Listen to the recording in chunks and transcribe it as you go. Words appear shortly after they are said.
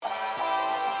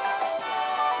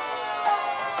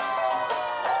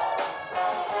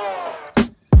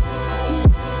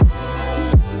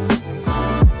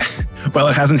Well,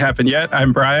 it hasn't happened yet.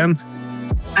 I'm Brian.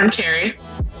 I'm Carrie.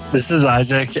 This is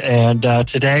Isaac, and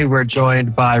today we're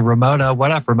joined by Ramona.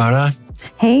 What up, Ramona?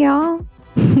 Hey, y'all.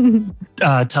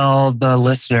 Tell the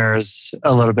listeners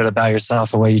a little bit about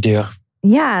yourself and what you do.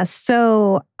 Yeah,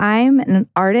 so I'm an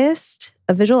artist,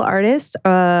 a visual artist,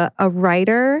 a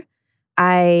writer.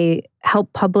 I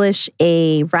help publish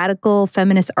a radical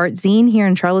feminist art zine here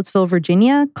in Charlottesville,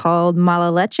 Virginia called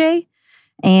Mala Leche.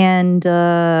 And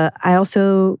I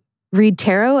also read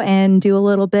tarot and do a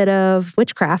little bit of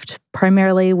witchcraft,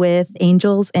 primarily with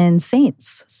angels and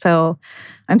saints. So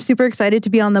I'm super excited to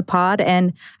be on the pod.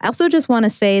 And I also just want to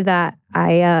say that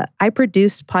I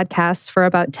produced podcasts for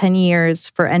about 10 years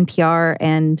for NPR.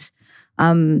 And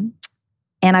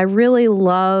I really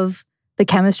love the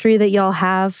chemistry that y'all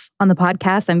have on the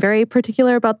podcast. I'm very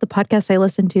particular about the podcasts I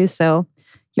listen to. So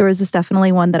yours is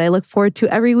definitely one that I look forward to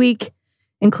every week,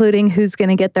 including who's going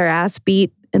to get their ass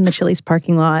beat in the Chili's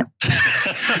parking lot.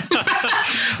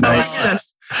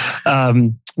 Nice.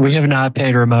 We have not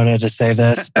paid Ramona to say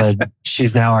this, but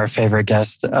she's now our favorite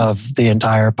guest of the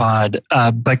entire pod.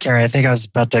 But Carrie, I think I was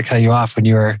about to cut you off when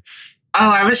you were... Oh,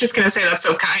 I was just going to say that's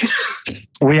so kind.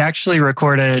 We actually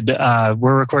recorded,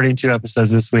 we're recording 2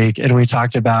 episodes this week, and we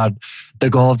talked about the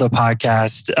goal of the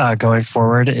podcast going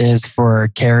forward is for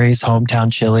Carrie's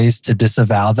hometown Chili's to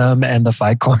disavow them and the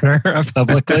Fight Corner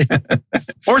publicly.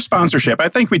 Or sponsorship. I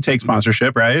think we'd take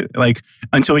sponsorship, right? Like,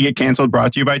 until we get canceled,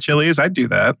 brought to you by Chili's, I'd do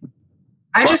that.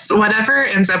 Whatever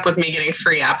ends up with me getting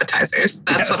free appetizers.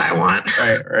 That's what I want.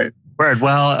 Right. Word.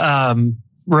 Well,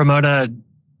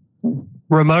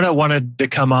 Ramona wanted to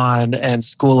come on and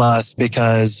school us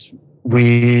because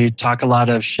we talk a lot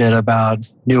of shit about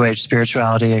New Age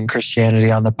spirituality and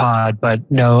Christianity on the pod, but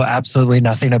know absolutely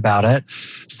nothing about it.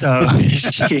 So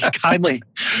she kindly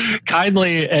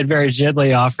and very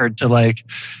gently offered to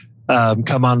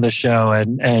come on the show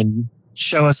and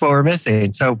show us what we're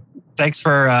missing. So thanks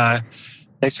for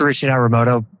reaching out,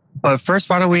 Ramona. But first,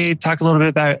 why don't we talk a little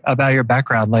bit about your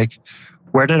background? Like,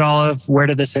 where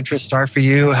did this interest start for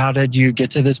you? How did you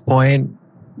get to this point?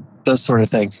 Those sort of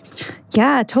things.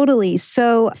 Yeah, totally.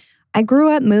 So I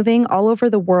grew up moving all over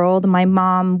the world. My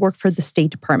mom worked for the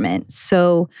State Department.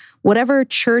 So whatever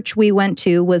church we went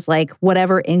to was like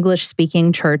whatever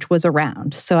English-speaking church was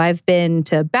around. So I've been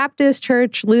to Baptist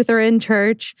church, Lutheran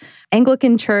church,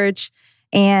 Anglican church.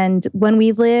 And when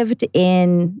we lived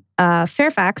in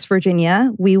Fairfax,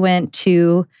 Virginia, we went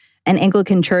to an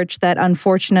Anglican church that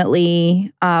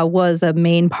unfortunately was a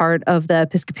main part of the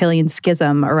Episcopalian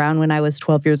schism around when I was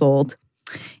 12 years old.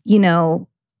 You know,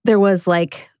 there was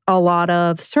like a lot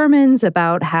of sermons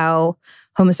about how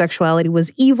homosexuality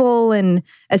was evil. And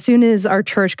as soon as our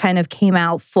church kind of came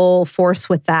out full force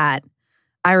with that,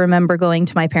 I remember going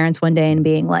to my parents one day and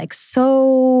being like,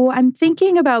 so I'm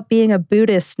thinking about being a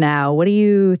Buddhist now. What do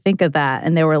you think of that?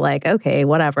 And they were like, okay,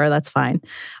 whatever, that's fine.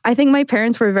 I think my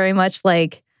parents were very much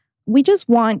like, we just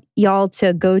want y'all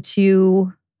to go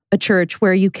to a church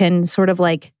where you can sort of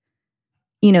like,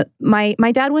 you know, my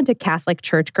dad went to Catholic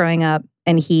church growing up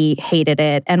and he hated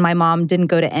it. And my mom didn't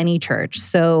go to any church.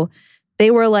 So they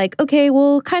were like, okay,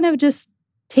 we'll kind of just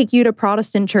take you to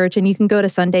Protestant church and you can go to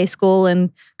Sunday school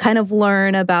and kind of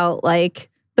learn about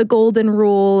like the golden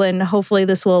rule. And hopefully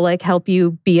this will like help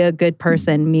you be a good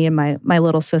person, me and my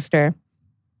little sister.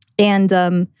 And,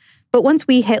 but once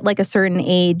we hit like a certain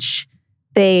age,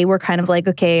 they were kind of like,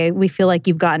 okay, we feel like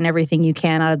you've gotten everything you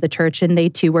can out of the church. And they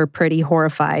too were pretty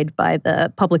horrified by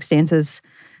the public stances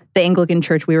the Anglican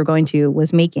church we were going to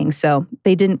was making. So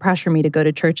they didn't pressure me to go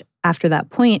to church after that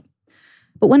point.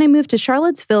 But when I moved to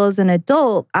Charlottesville as an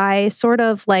adult, I sort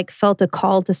of like felt a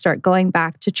call to start going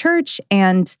back to church.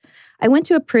 And I went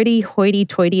to a pretty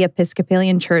hoity-toity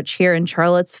Episcopalian church here in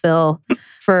Charlottesville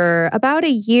for about a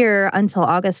year until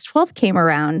August 12th came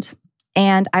around.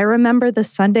 And I remember the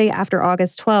Sunday after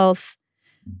August 12th,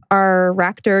 our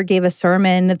rector gave a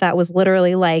sermon that was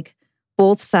literally like,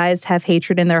 both sides have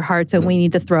hatred in their hearts and we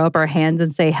need to throw up our hands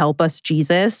and say, help us,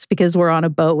 Jesus, because we're on a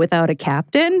boat without a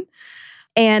captain.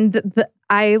 And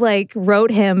I like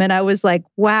wrote him and I was like,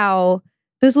 wow,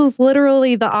 this was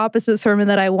literally the opposite sermon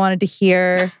that I wanted to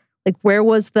hear. Like, where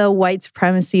was the white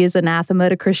supremacy is anathema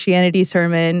to Christianity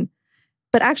sermon?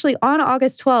 But actually on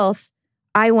August 12th,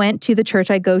 I went to the church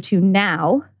I go to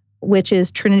now, which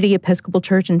is Trinity Episcopal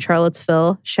Church in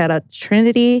Charlottesville. Shout out to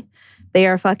Trinity. They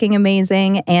are fucking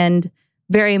amazing and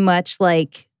very much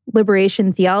like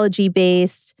liberation theology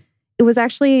based. It was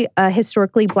actually a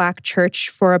historically Black church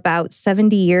for about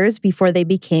 70 years before they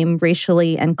became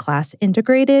racially and class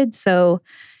integrated. So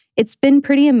it's been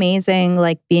pretty amazing,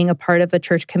 like being a part of a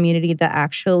church community that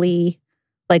actually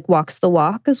like walks the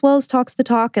walk as well as talks the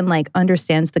talk and like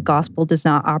understands the gospel does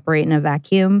not operate in a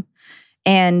vacuum.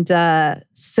 And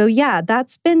so, yeah,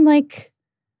 that's been like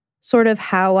sort of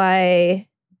how I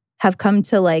have come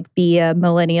to like be a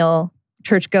millennial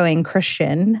church-going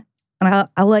Christian. And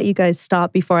I'll let you guys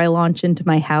stop before I launch into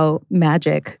my how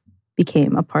magic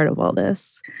became a part of all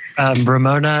this.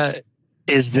 Ramona,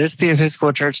 is this the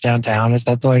Episcopal Church downtown? Is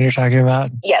that the one you're talking about?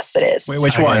 Yes, it is. Wait,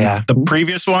 which one? Yeah. The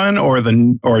previous one or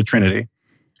Trinity?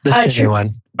 The shitty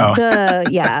one. Oh.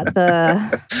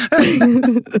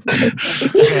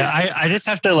 Okay, I just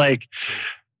have to like,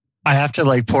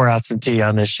 pour out some tea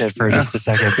on this shit for just a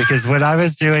second, because when I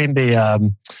was doing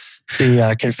the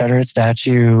Confederate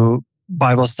statue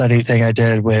Bible study thing I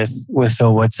did with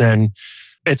Phil Woodson,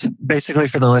 it's basically,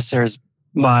 for the listeners,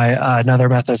 my another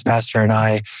Methodist pastor and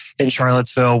I in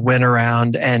Charlottesville went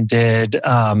around and did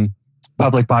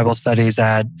public Bible studies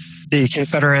at the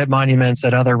Confederate monuments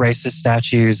and other racist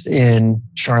statues in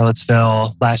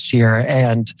Charlottesville last year.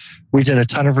 And we did a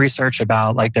ton of research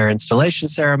about like their installation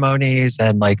ceremonies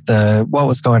and like what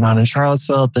was going on in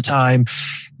Charlottesville at the time.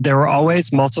 There were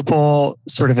always multiple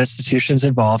sort of institutions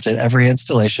involved in every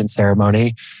installation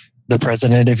ceremony. The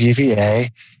president of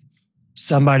UVA,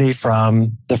 somebody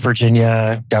from the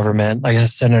Virginia government, like a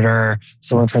senator,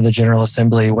 someone from the General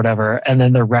Assembly, whatever. And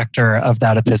then the rector of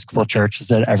that Episcopal church is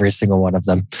at every single one of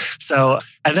them. So,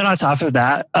 and then on top of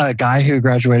that, a guy who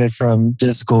graduated from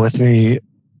div school with me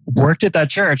worked at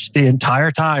that church the entire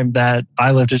time that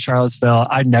I lived in Charlottesville.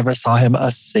 I never saw him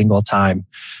a single time,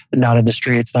 not in the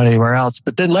streets, not anywhere else.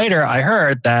 But then later I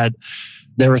heard that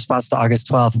their response to August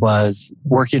 12th was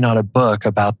working on a book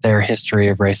about their history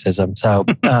of racism. So,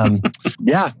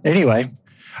 yeah, anyway.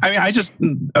 I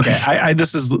mean,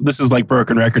 this is like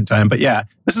broken record time, but yeah,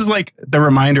 this is like the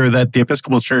reminder that the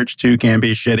Episcopal Church too can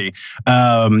be shitty.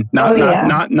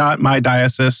 Not my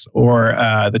diocese or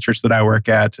the church that I work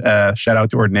at. Shout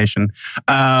out to Ordination.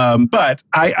 But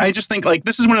I just think like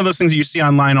this is one of those things that you see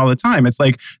online all the time. It's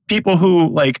like people who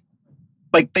like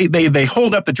they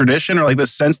hold up the tradition, or like the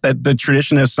sense that the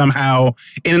tradition is somehow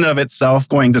in and of itself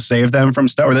going to save them from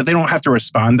stuff, or that they don't have to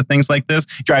respond to things like this.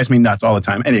 Drives me nuts all the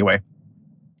time. Anyway,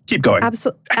 keep going.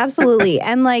 Absolutely.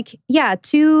 And like, yeah,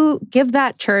 to give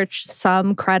that church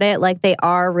some credit, like they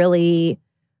are really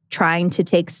trying to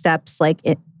take steps like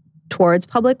towards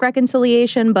public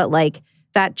reconciliation, but like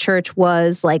that church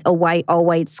was like a all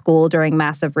white school during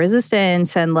massive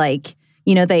resistance. And like,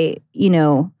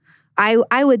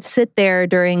 I would sit there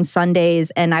during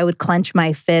Sundays and I would clench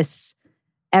my fists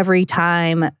every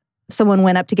time someone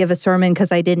went up to give a sermon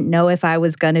because I didn't know if I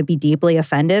was going to be deeply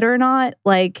offended or not.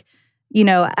 Like,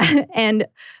 and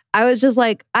I was just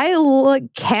like, I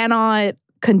cannot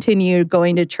continue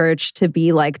going to church to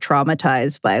be like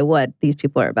traumatized by what these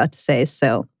people are about to say.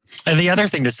 So. And the other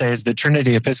thing to say is that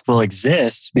Trinity Episcopal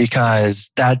exists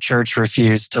because that church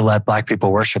refused to let Black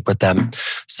people worship with them.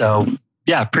 So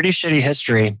yeah, pretty shitty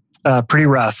history. Pretty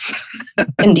rough.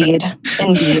 Indeed.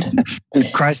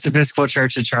 Christ Episcopal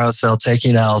Church in Charlottesville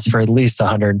taking L's for at least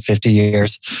 150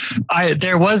 years.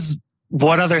 There was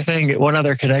one other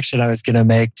connection I was going to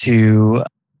make to,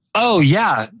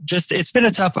 it's been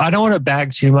a tough, I don't want to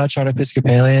bag too much on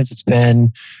Episcopalians. It's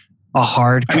been a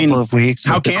hard couple of weeks.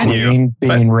 How can you?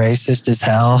 Being racist as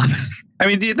hell. I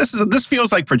mean, this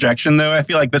feels like projection, though. I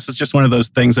feel like this is just one of those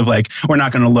things of like, we're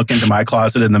not going to look into my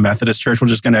closet in the Methodist church. We're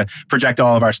just going to project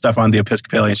all of our stuff on the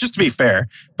Episcopalians, just to be fair.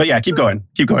 But yeah, keep going.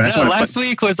 Last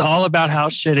week was all about how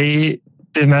shitty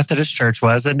the Methodist church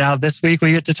was. And now this week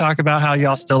we get to talk about how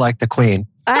y'all still like the Queen.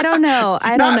 I don't know.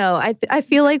 I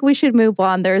feel like we should move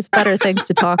on. There's better things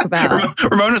to talk about.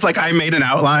 Ramona's like, I made an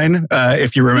outline,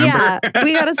 if you remember. Yeah,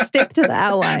 we got to stick to the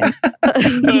outline.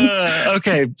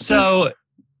 Okay, so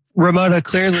Ramona,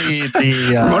 clearly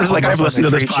Ramona's like, I've listened to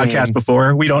this podcast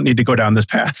before. We don't need to go down this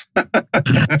path.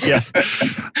 Yeah.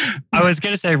 I was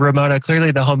going to say, Ramona,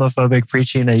 clearly the homophobic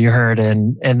preaching that you heard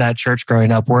in that church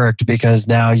growing up worked, because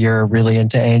now you're really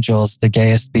into angels, the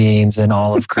gayest beings in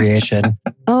all of creation.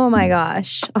 Oh my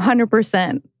gosh,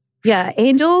 100%. Yeah,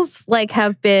 angels like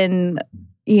have been,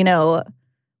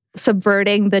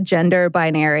 subverting the gender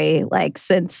binary like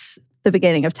since the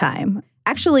beginning of time.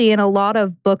 Actually, in a lot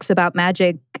of books about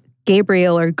magic,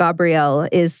 Gabriel or Gabriel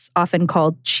is often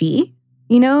called she,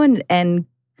 and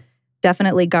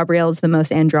definitely Gabriel is the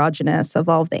most androgynous of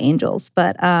all of the angels.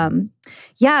 But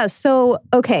so,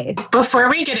 okay. Before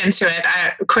we get into it,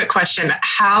 a quick question.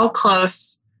 How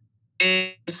close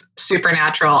is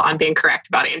Supernatural on being correct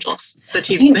about angels. The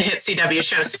hit CW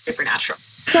show Supernatural.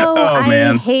 So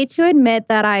I hate to admit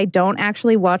that I don't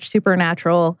actually watch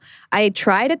Supernatural. I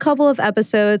tried a couple of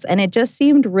episodes and it just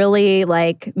seemed really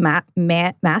like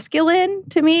masculine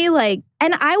to me. Like,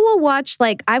 and I will watch,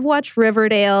 like, I've watched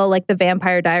Riverdale, like The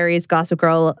Vampire Diaries, Gossip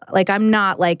Girl. Like, I'm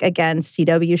not like against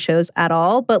CW shows at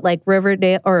all, but like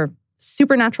Riverdale or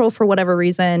Supernatural for whatever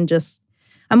reason, just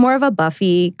I'm more of a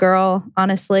Buffy girl,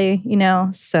 honestly, you know?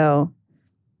 So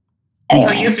anyway.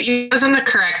 Well, you've chosen the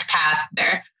correct path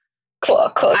there.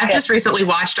 Cool. I've just recently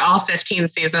watched all 15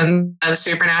 seasons of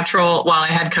Supernatural while I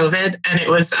had COVID, and it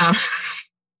was,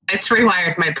 it's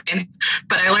rewired my brain,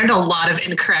 but I learned a lot of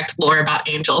incorrect lore about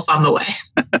angels on the way.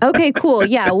 Okay, cool.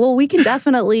 Yeah, well, we can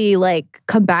definitely like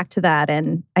come back to that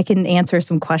and I can answer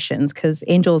some questions because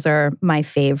angels are my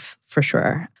fave for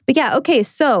sure. But yeah, okay,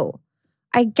 so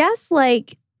I guess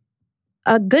like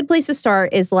a good place to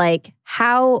start is like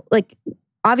how, like,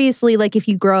 obviously, like if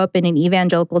you grow up in an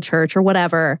evangelical church or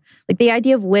whatever, like the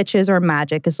idea of witches or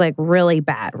magic is like really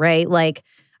bad, right? Like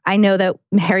I know that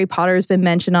Harry Potter has been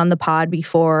mentioned on the pod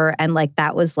before, and like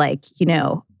that was like, you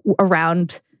know,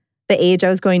 around the age I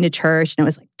was going to church, and it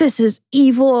was like, this is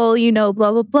evil, you know,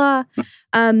 blah, blah, blah.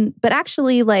 But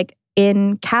actually, like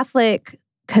in Catholic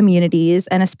communities,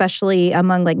 and especially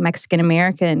among like Mexican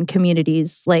American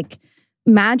communities, like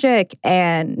magic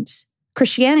and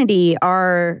Christianity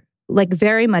are like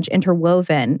very much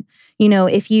interwoven. You know,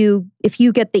 if you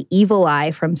get the evil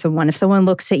eye from someone, if someone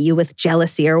looks at you with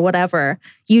jealousy or whatever,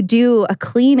 you do a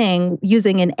cleaning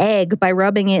using an egg by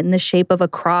rubbing it in the shape of a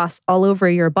cross all over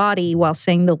your body while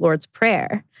saying the Lord's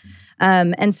Prayer.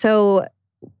 And so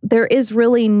there is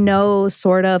really no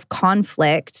sort of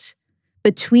conflict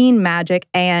between magic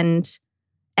and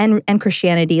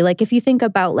Christianity. Like if you think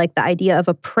about like the idea of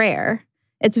a prayer,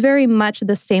 it's very much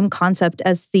the same concept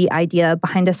as the idea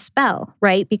behind a spell,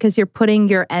 right? Because you're putting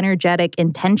your energetic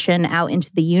intention out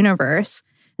into the universe.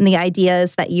 And the idea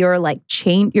is that you're like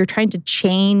you're trying to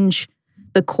change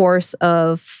the course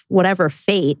of whatever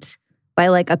fate by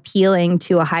like appealing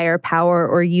to a higher power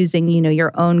or using, you know,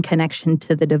 your own connection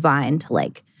to the divine to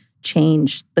like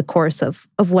change the course of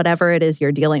whatever it is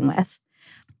you're dealing with.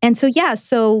 And so, yeah,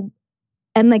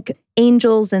 and like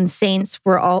angels and saints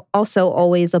were also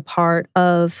always a part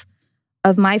of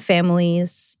my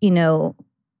family's, you know,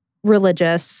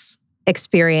 religious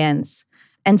experience.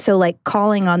 And so like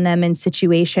calling on them in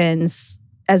situations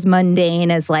as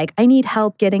mundane as like, I need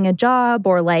help getting a job,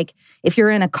 or like if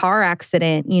you're in a car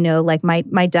accident, you know, like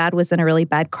my dad was in a really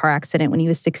bad car accident when he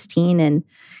was 16, and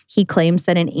he claims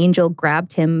that an angel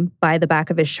grabbed him by the back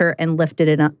of his shirt and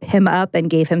lifted him up and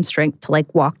gave him strength to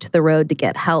like walk to the road to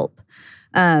get help.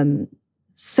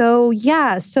 So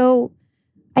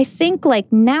I think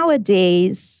like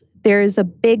nowadays there's a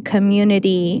big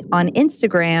community on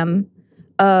Instagram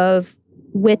of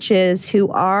witches who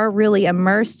are really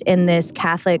immersed in this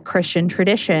Catholic Christian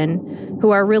tradition,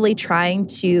 who are really trying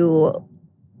to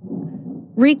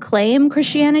reclaim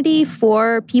Christianity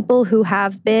for people who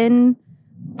have been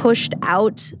pushed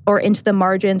out or into the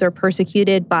margins or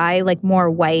persecuted by like more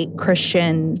white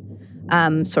Christian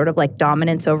sort of like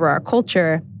dominance over our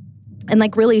culture, and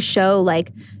like really show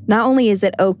like not only is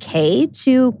it okay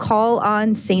to call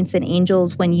on saints and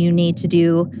angels when you need to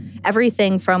do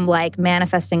everything from like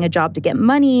manifesting a job to get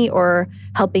money or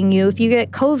helping you if you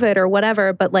get COVID or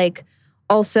whatever, but like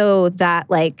also that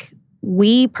like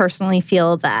we personally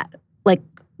feel that like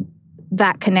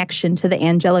that connection to the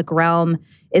angelic realm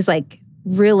is like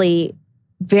really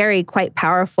very quite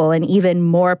powerful, and even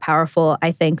more powerful,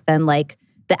 I think, than like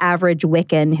the average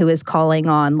Wiccan who is calling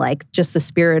on like just the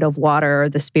spirit of water or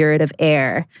the spirit of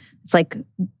air. It's like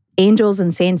angels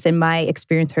and saints, in my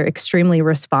experience, are extremely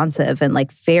responsive and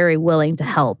like very willing to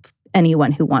help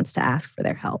anyone who wants to ask for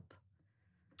their help.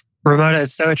 Ramona,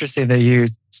 it's so interesting that you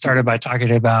started by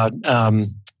talking about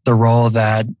the role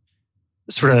that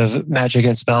sort of magic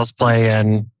and spells play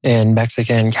in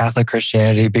Mexican Catholic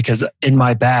Christianity, because in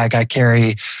my bag, I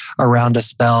carry around a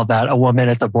spell that a woman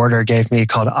at the border gave me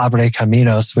called Abre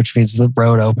Caminos, which means the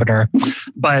road opener.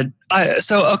 But I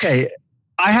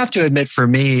have to admit for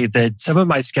me that some of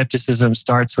my skepticism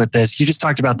starts with this. You just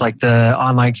talked about like the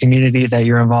online community that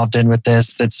you're involved in with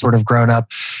this, that's sort of grown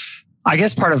up. I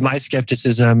guess part of my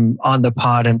skepticism on the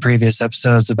pod and previous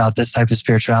episodes about this type of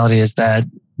spirituality is that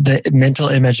the mental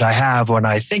image I have when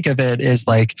I think of it is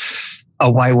like a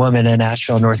white woman in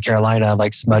Asheville, North Carolina,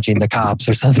 like smudging the cops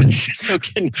or something. So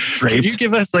can you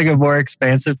give us like a more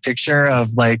expansive picture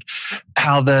of like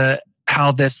how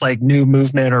this like new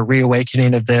movement or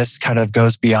reawakening of this kind of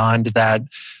goes beyond that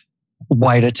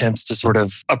white attempts to sort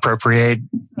of appropriate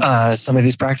some of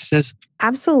these practices?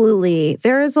 Absolutely.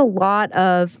 There is a lot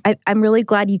of, I'm really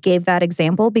glad you gave that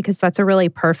example because that's a really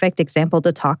perfect example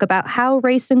to talk about how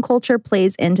race and culture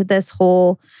plays into this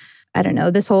whole,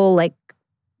 this whole like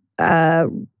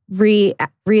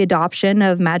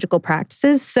readoption of magical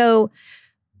practices. So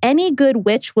any good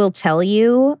witch will tell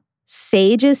you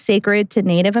sage is sacred to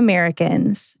Native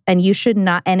Americans and you should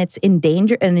not, and it's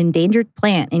an endangered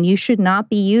plant, and you should not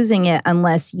be using it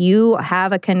unless you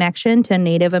have a connection to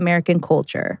Native American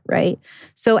culture, right?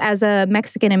 So as a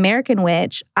Mexican American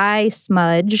witch, I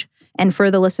smudge. And for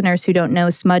the listeners who don't know,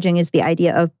 smudging is the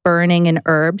idea of burning an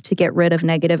herb to get rid of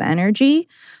negative energy.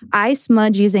 I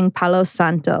smudge using Palo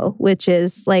Santo, which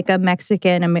is like a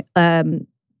Mexican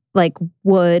like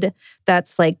wood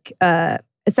that's like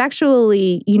it's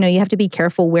actually, you have to be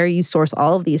careful where you source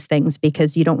all of these things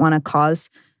because you don't want to cause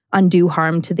undue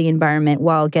harm to the environment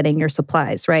while getting your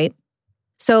supplies, right?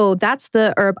 So that's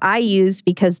the herb I use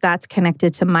because that's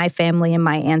connected to my family and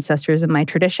my ancestors and my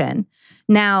tradition.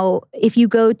 Now, if you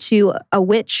go to a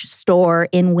witch store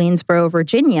in Waynesboro,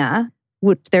 Virginia,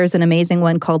 which there's an amazing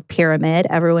one called Pyramid.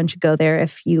 Everyone should go there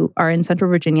if you are in Central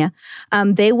Virginia.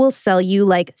 They will sell you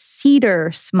like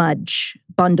cedar smudge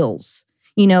bundles.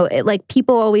 Like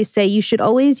people always say, you should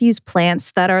always use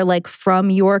plants that are like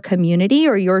from your community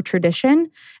or your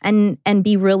tradition and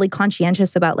be really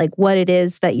conscientious about like what it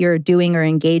is that you're doing or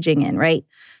engaging in, right?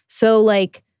 So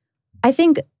like, I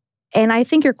think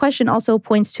your question also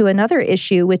points to another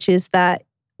issue, which is that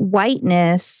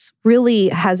whiteness really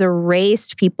has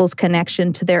erased people's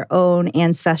connection to their own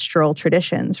ancestral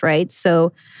traditions, right?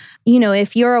 So,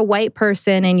 if you're a white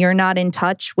person and you're not in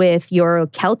touch with your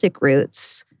Celtic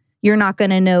roots, you're not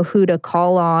going to know who to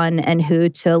call on and who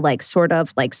to like sort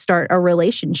of like start a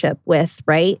relationship with,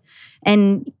 right?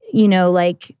 And,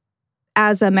 like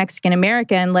as a Mexican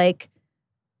American, like,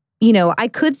 I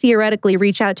could theoretically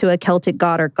reach out to a Celtic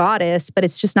god or goddess, but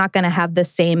it's just not going to have the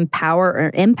same power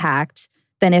or impact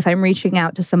than if I'm reaching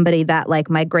out to somebody that like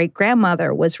my great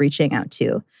grandmother was reaching out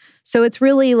to. So it's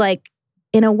really like,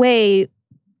 in a way,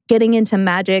 getting into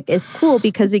magic is cool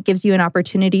because it gives you an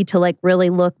opportunity to like really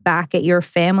look back at your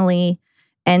family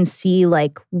and see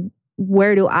like,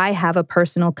 where do I have a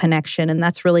personal connection? And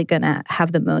that's really going to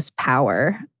have the most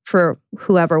power for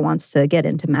whoever wants to get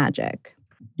into magic.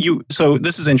 So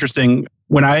this is interesting.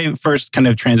 When I first kind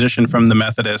of transitioned from the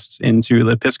Methodists into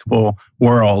the Episcopal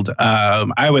world,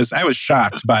 I was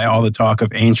shocked by all the talk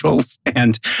of angels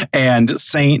and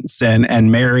saints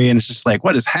and Mary, and it's just like,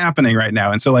 what is happening right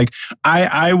now? And so, like,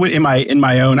 I would in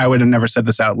my own, I would have never said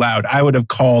this out loud. I would have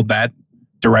called that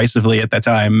derisively at that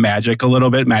time magic a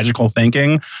little bit, magical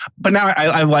thinking. But now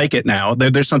I like it now.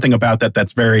 There's something about that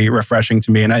that's very refreshing to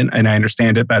me, and I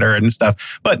understand it better and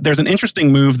stuff. But there's an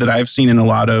interesting move that I've seen in a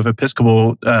lot of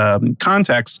Episcopal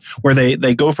contexts where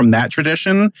they go from that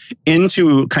tradition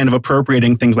into kind of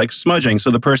appropriating things like smudging.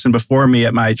 So the person before me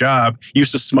at my job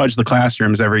used to smudge the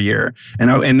classrooms every year,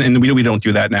 and we don't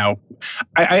do that now.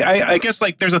 I guess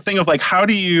like there's a thing of like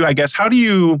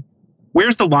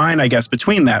where's the line, I guess,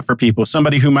 between that for people?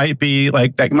 Somebody who might be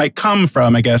like, that might come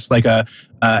from, I guess, like a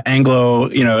Anglo,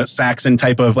 Saxon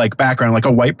type of like background, like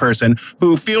a white person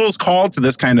who feels called to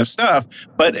this kind of stuff.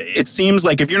 But it seems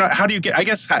like if you're not, how do you get, I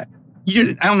guess, I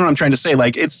don't know what I'm trying to say.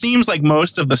 Like, it seems like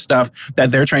most of the stuff that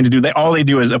they're trying to do, all they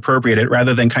do is appropriate it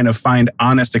rather than kind of find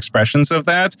honest expressions of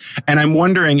that. And I'm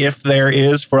wondering if there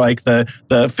is for like the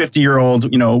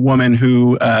 50-year-old, woman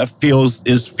who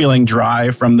is feeling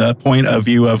dry from the point of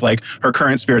view of like her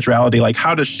current spirituality. Like,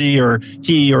 how does she or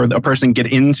he or a person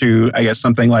get into, I guess,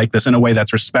 something like this in a way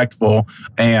that's respectful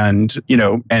and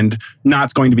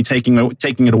not going to be taking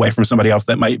it away from somebody else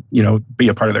that might, be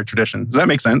a part of their tradition. Does that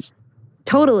make sense?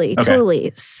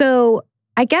 Totally. So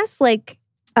I guess like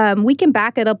we can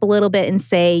back it up a little bit and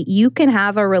say you can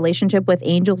have a relationship with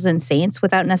angels and saints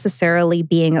without necessarily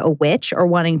being a witch or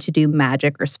wanting to do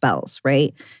magic or spells,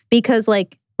 right? Because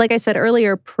like I said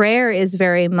earlier, prayer is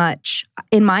very much,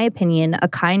 in my opinion, a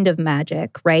kind of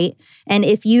magic, right? And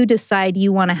if you decide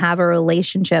you want to have a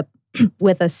relationship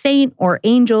with a saint or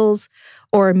angels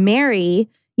or Mary,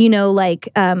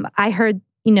 I've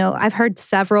heard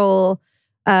several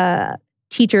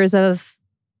teachers of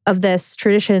this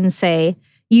tradition say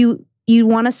you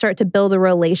want to start to build a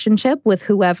relationship with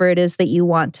whoever it is that you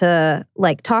want to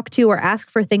like talk to or ask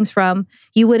for things from.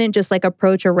 You wouldn't just like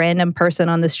approach a random person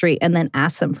on the street and then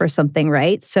ask them for something,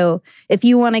 right? So if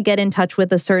you want to get in touch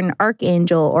with a certain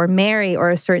archangel or Mary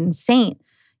or a certain saint,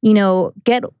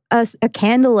 get a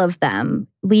candle of them,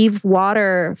 leave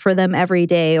water for them every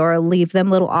day or leave them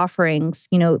little offerings,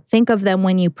 think of them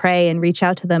when you pray and reach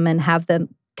out to them and have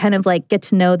kind of like get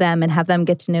to know them and have them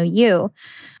get to know you.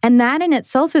 And that in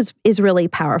itself is really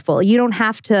powerful. You don't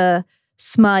have to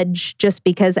smudge just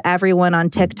because everyone on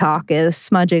TikTok is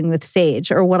smudging with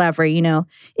sage or whatever,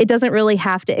 It doesn't really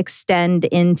have to extend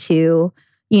into,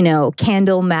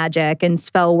 candle magic and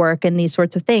spell work and these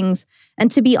sorts of things. And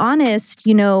to be honest,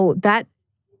 that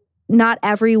not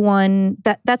everyone,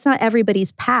 that's not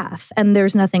everybody's path. And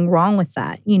there's nothing wrong with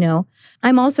that,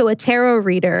 I'm also a tarot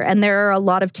reader, and there are a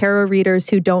lot of tarot readers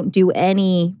who don't do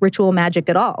any ritual magic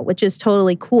at all, which is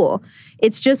totally cool.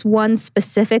 It's just one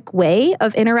specific way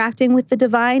of interacting with the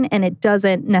divine, and it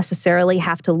doesn't necessarily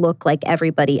have to look like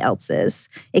everybody else's.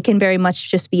 It can very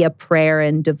much just be a prayer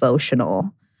and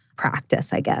devotional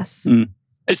practice, I guess.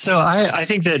 So I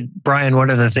think that, Brian,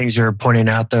 one of the things you're pointing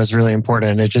out, though, is really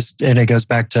important. It goes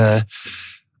back to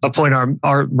a point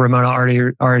our Ramona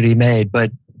already made,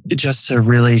 but just to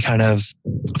really kind of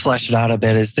flesh it out a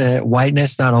bit, is that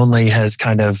whiteness not only has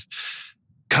kind of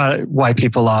cut white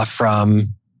people off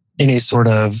from any sort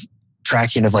of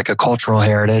tracking of like a cultural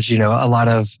heritage. A lot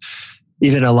of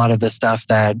the stuff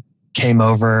that came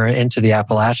over into the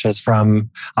Appalachians from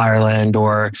Ireland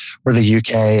or the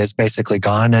UK is basically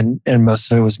gone, and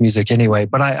most of it was music anyway.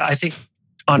 But I think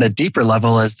on a deeper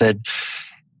level is that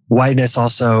whiteness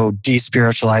also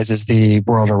despiritualizes the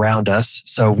world around us.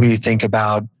 So we think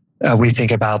about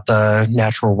the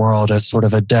natural world as sort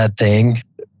of a dead thing.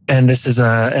 And this is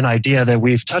an idea that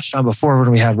we've touched on before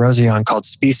when we had Rosie on, called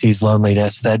species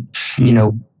loneliness, that,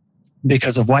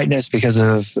 because of whiteness, because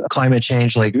of climate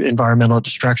change, like environmental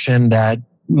destruction, that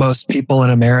most people in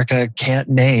America can't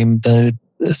name the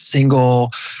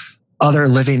single other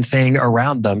living thing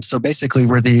around them. So basically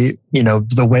we're the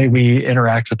way we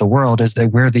interact with the world is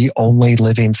that we're the only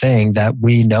living thing that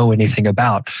we know anything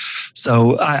about.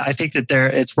 So I think that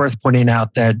it's worth pointing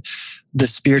out that the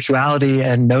spirituality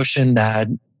and notion that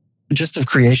just of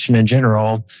creation in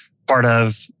general, part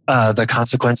of the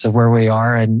consequence of where we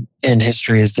are in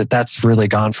history is that's really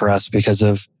gone for us because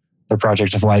of the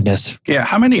project of whiteness. Yeah,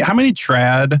 how many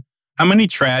trad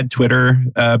Twitter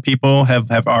people have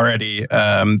already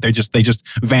they just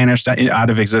vanished out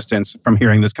of existence from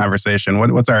hearing this conversation?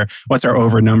 What's our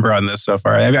over number on this so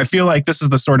far? I feel like this is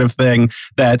the sort of thing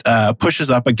that pushes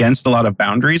up against a lot of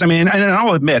boundaries. I mean, and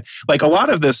I'll admit, like a lot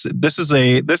of this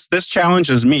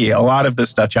challenges me. A lot of this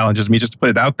stuff challenges me, just to put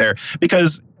it out there,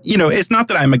 because it's not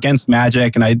that I'm against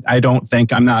magic, and I don't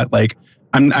think I'm not like.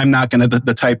 I'm not going to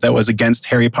the type that was against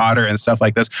Harry Potter and stuff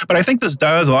like this. But I think a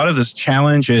lot of this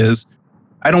challenges,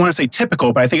 I don't want to say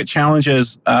typical, but I think it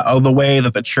challenges the way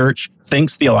that the church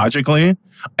thinks theologically.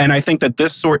 And I think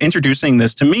that introducing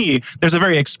this, to me, there's a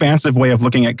very expansive way of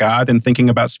looking at God and thinking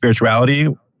about spirituality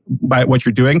by what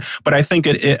you're doing. But I think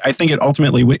it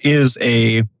ultimately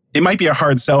it might be a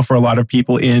hard sell for a lot of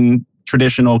people in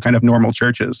traditional kind of normal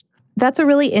churches. That's a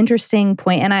really interesting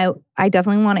point, and I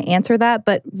definitely want to answer that.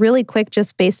 But really quick,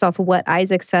 just based off of what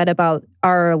Isaac said about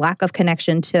our lack of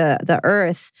connection to the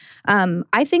earth,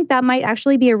 I think that might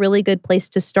actually be a really good place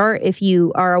to start if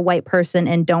you are a white person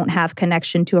and don't have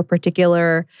connection to a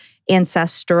particular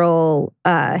ancestral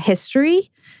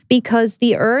history, because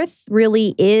the earth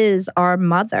really is our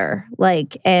mother.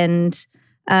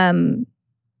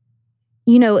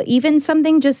 Even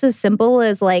something just as simple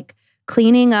as like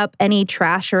cleaning up any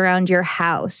trash around your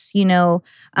house,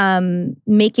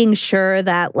 making sure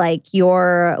that like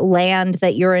your land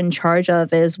that you're in charge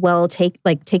of is well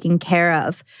taken care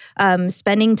of,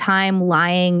 spending time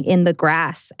lying in the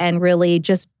grass and really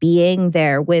just being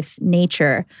there with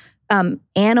nature.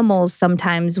 Animals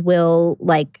sometimes will,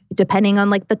 like, depending on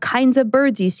like the kinds of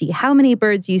birds you see, how many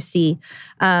birds you see,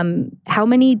 how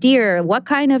many deer, what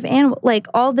kind of animal, like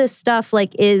all this stuff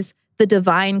like is the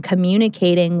divine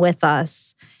communicating with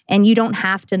us. And you don't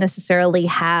have to necessarily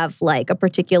have like a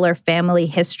particular family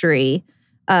history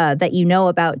that you know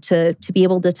about to be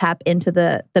able to tap into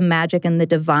the magic and the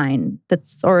divine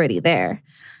that's already there,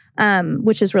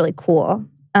 which is really cool.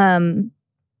 And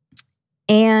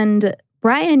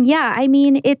Brian, yeah, I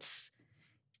mean, it's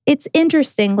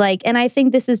interesting. Like, and I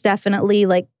think this is definitely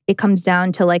like, it comes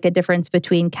down to like a difference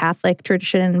between Catholic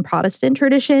tradition and Protestant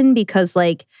tradition, because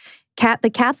like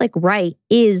the Catholic rite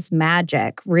is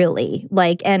magic, really.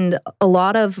 Like, and a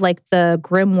lot of like the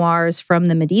grimoires from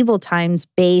the medieval times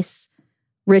base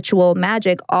ritual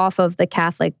magic off of the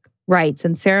Catholic rites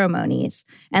and ceremonies.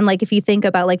 And like, if you think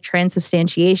about like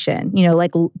transubstantiation,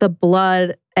 like the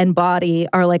blood and body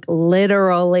are like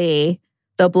literally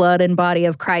the blood and body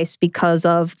of Christ because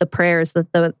of the prayers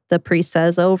that the priest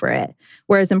says over it.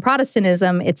 Whereas in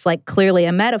Protestantism, it's like clearly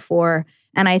a metaphor.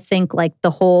 And I think like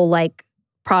the whole like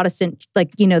Protestant,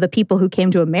 like, the people who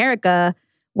came to America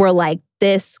were like,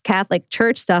 this Catholic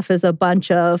Church stuff is a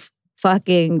bunch of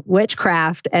fucking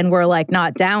witchcraft and we're like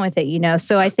not down with it,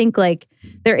 So I think like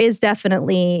there is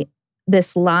definitely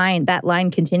this line, that line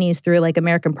continues through like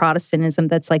American Protestantism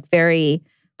that's like very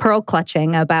pearl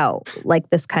clutching about like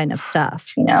this kind of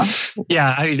stuff,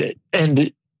 Yeah,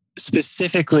 and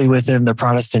specifically within the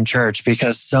Protestant church,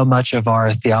 because so much of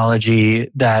our theology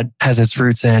that has its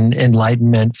roots in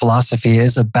Enlightenment philosophy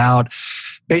is about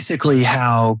basically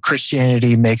how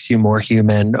Christianity makes you more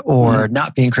human or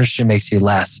not being Christian makes you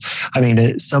less. I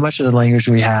mean, so much of the language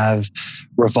we have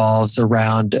revolves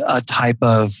around a type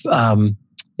of,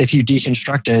 if you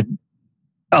deconstruct it,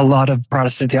 a lot of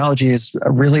Protestant theology is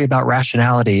really about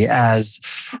rationality as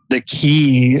the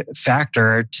key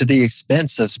factor to the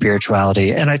expense of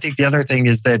spirituality. And I think the other thing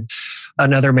is that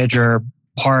another major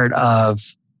part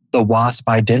of the WASP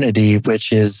identity,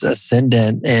 which is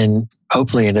ascendant and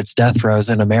hopefully in its death throes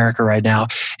in America right now,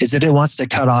 is that it wants to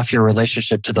cut off your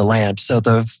relationship to the land. So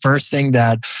the first thing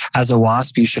that as a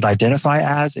WASP you should identify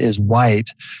as is white,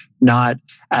 not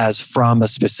as from a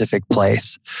specific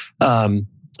place.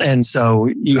 And so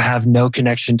you have no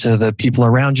connection to the people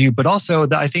around you. But also,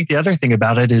 I think the other thing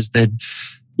about it is that,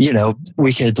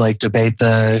 we could like debate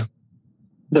the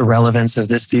relevance of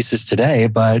this thesis today,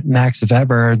 but Max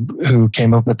Weber, who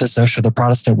came up with this notion of the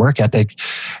Protestant work ethic,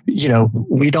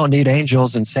 we don't need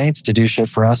angels and saints to do shit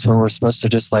for us when we're supposed to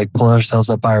just like pull ourselves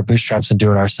up by our bootstraps and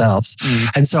do it ourselves.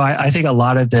 And so I think a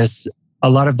lot of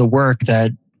the work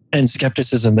that and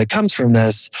skepticism that comes from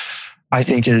this, I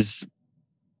think is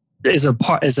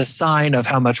a sign of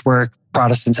how much work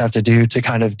Protestants have to do to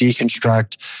kind of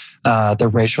deconstruct the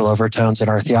racial overtones in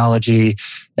our theology,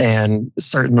 and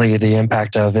certainly the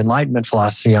impact of Enlightenment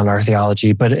philosophy on our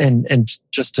theology. But and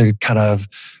just to kind of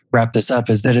wrap this up,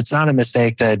 is that it's not a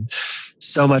mistake that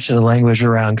so much of the language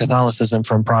around Catholicism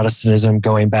from Protestantism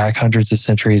going back hundreds of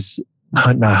centuries,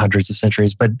 not hundreds of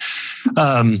centuries, but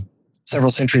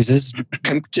several centuries is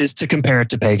to compare it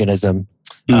to paganism.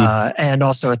 And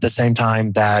also at the same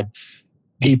time that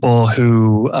people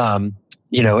who,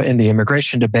 in the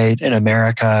immigration debate in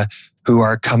America who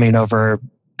are coming over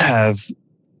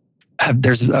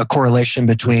there's a correlation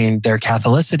between their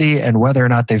Catholicity and whether or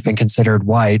not they've been considered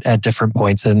white at different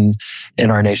points in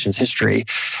our nation's history.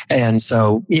 And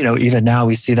so, even now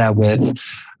we see that with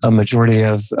a majority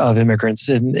of immigrants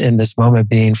in this moment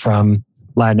being from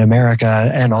Latin America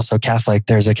and also Catholic,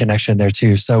 there's a connection there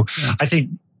too. So I think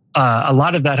a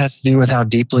lot of that has to do with how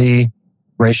deeply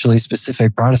racially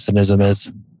specific Protestantism is.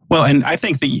 Well, and I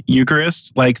think the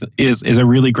Eucharist is a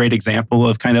really great example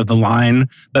of kind of the line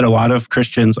that a lot of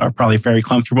Christians are probably very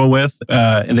comfortable with,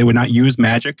 and they would not use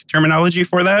magic terminology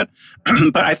for that.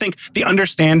 But I think the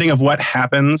understanding of what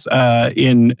happens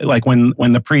in like when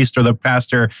the priest or the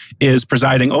pastor is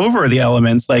presiding over the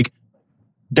elements, like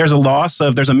there's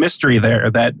a mystery there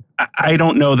that I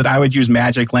don't know that I would use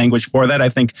magic language for that. I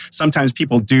think sometimes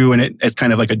people do, and it's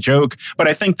kind of like a joke. But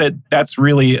I think that that's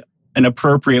really an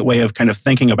appropriate way of kind of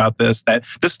thinking about this, that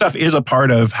this stuff is a part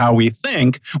of how we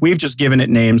think. We've just given it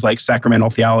names like sacramental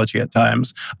theology at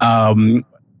times.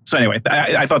 So anyway,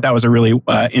 I thought that was a really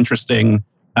interesting.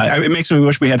 It makes me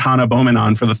wish we had Hannah Bowman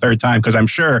on for the third time, because I'm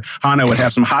sure Hannah would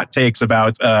have some hot takes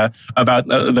about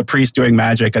the priest doing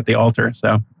magic at the altar.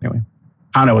 So anyway,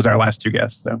 Hannah was our last two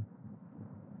guests. So.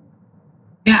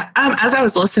 Yeah, as I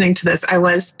was listening to this, I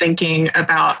was thinking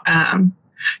about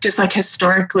just like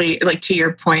historically, like to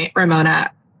your point,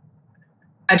 Ramona,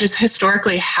 just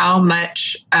historically how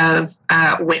much of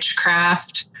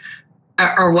witchcraft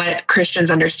or what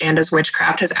Christians understand as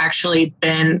witchcraft has actually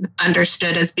been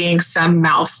understood as being some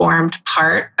malformed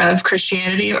part of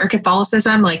Christianity or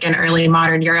Catholicism. Like in early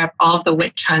modern Europe, all of the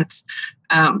witch hunts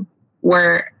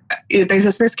there's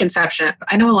this misconception.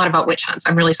 I know a lot about witch hunts.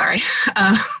 I'm really sorry.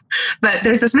 But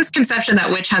there's this misconception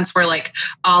that witch hunts were like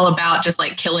all about just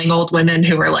like killing old women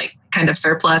who were like kind of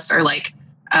surplus, or like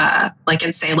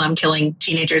in Salem, killing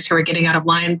teenagers who were getting out of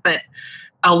line. But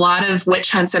a lot of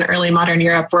witch hunts in early modern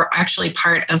Europe were actually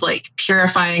part of like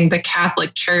purifying the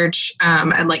Catholic Church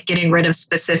and like getting rid of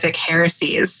specific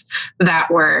heresies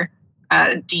that were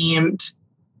deemed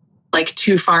like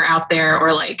too far out there,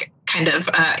 or like kind of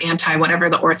anti whatever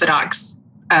the Orthodox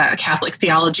Catholic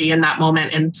theology in that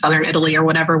moment in southern Italy or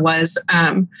whatever was.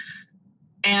 And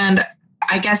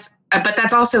I guess, but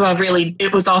that's also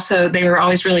they were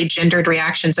always really gendered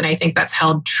reactions. And I think that's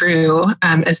held true,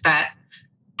 is that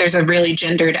there's a really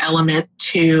gendered element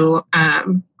to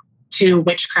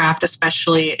witchcraft,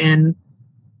 especially in,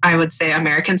 I would say,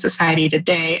 American society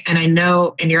today. And I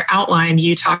know in your outline,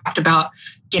 you talked about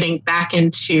getting back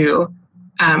into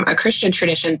a Christian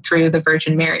tradition through the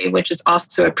Virgin Mary, which is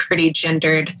also a pretty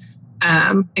gendered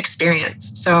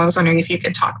experience. So I was wondering if you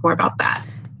could talk more about that.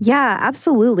 Yeah,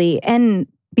 absolutely. And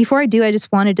before I do, I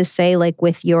just wanted to say, like,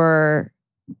 with your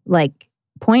like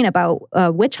point about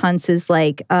witch hunts is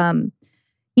like,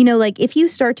 you know, like if you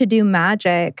start to do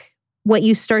magic, what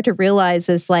you start to realize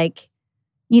is like,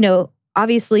 you know,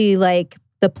 obviously like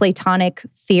the Platonic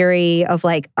theory of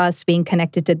like us being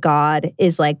connected to God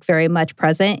is like very much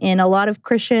present in a lot of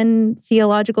Christian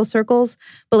theological circles.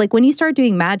 But like when you start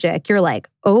doing magic, you're like,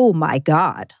 oh my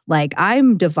God, like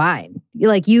I'm divine.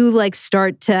 Like you like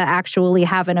start to actually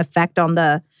have an effect on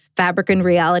the fabric and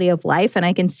reality of life. And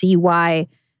I can see why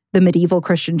the medieval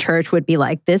Christian church would be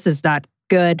like, this is not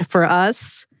good for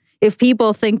us. If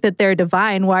people think that they're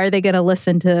divine, why are they going to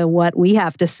listen to what we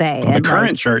have to say? Well, the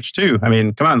current church too. I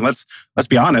mean, come on, let's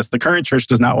be honest. The current church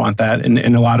does not want that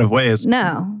in a lot of ways.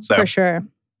 No, for sure.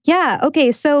 Yeah.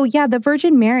 Okay. So yeah, the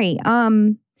Virgin Mary.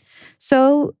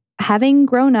 So having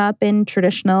grown up in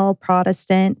traditional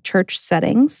Protestant church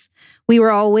settings, we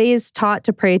were always taught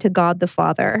to pray to God the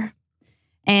Father.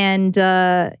 And,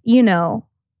 you know,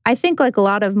 I think like a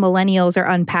lot of millennials are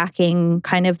unpacking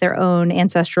kind of their own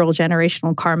ancestral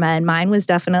generational karma. And mine was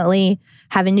definitely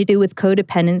having to do with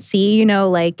codependency, you know,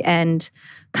 like, and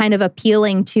kind of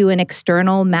appealing to an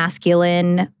external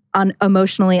masculine,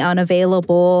 emotionally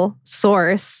unavailable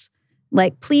source.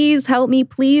 Like, please help me,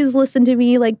 please listen to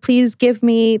me, like, please give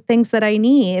me things that I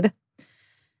need.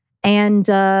 And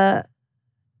I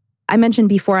mentioned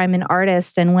before I'm an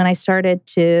artist. And when I started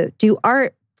to do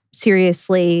art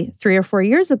seriously 3 or 4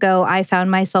 years ago, I found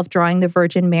myself drawing the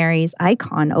Virgin Mary's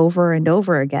icon over and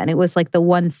over again. It was like the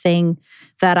one thing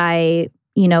that I,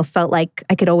 you know, felt like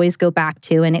I could always go back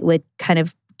to, and it would kind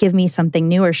of give me something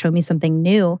new or show me something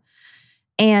new.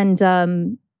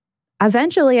 And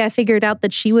eventually I figured out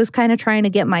that she was kind of trying to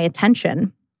get my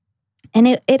attention. And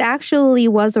it actually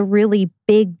was a really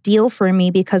big deal for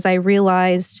me because I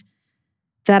realized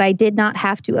that I did not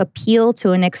have to appeal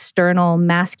to an external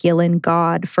masculine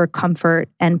God for comfort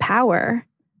and power.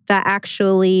 That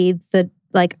actually,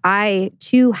 I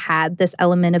too had this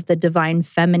element of the divine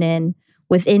feminine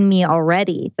within me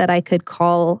already that I could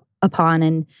call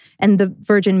upon. And the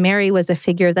Virgin Mary was a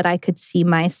figure that I could see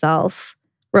myself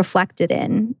reflected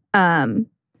in. And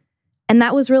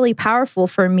that was really powerful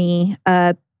for me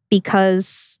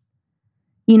because,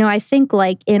 you know, I think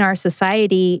like in our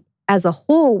society, as a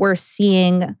whole, we're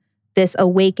seeing this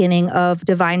awakening of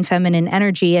divine feminine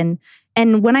energy. And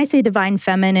when I say divine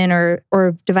feminine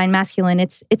or divine masculine,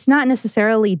 it's not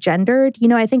necessarily gendered. You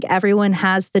know, I think everyone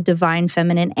has the divine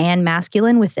feminine and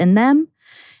masculine within them.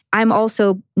 I'm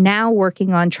also now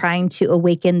working on trying to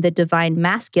awaken the divine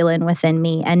masculine within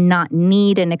me and not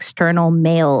need an external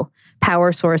male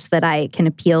power source that I can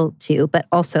appeal to, but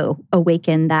also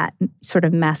awaken that sort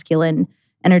of masculine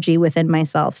energy within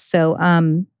myself. So,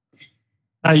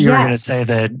 you were going to say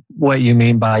that what you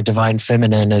mean by divine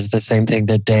feminine is the same thing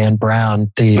that Dan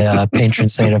Brown, the patron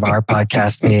saint of our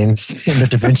podcast, means in the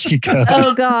Da Vinci Code.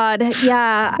 Oh, God.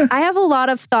 Yeah. I have a lot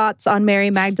of thoughts on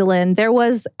Mary Magdalene. There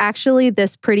was actually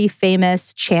this pretty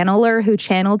famous channeler who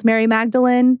channeled Mary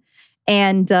Magdalene.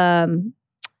 And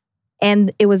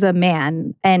it was a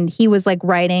man. And he was like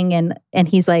writing and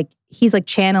he's like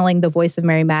channeling the voice of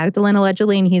Mary Magdalene,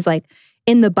 allegedly. And he's like,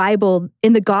 in the Bible,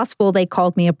 in the gospel, they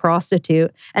called me a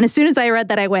prostitute. And as soon as I read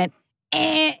that, I went,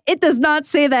 it does not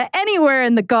say that anywhere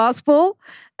in the gospel.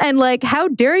 And like, how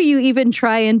dare you even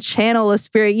try and channel a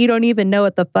spirit? You don't even know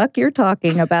what the fuck you're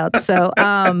talking about. So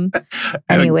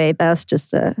anyway, that's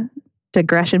just a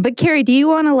digression. But Carrie, do you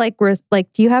want to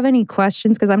do you have any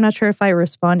questions? Because I'm not sure if I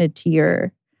responded to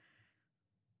your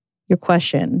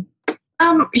question.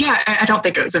 Yeah, I don't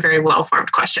think it was a very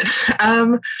well-formed question.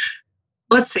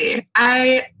 Let's see.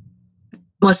 I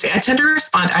tend to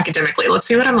respond academically. Let's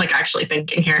see what I'm like actually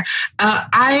thinking here.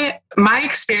 My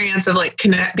experience of like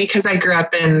connect, because I grew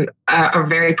up in a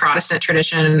very Protestant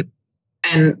tradition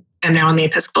and am now in the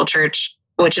Episcopal Church,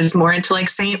 which is more into like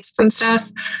saints and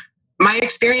stuff. My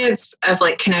experience of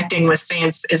like connecting with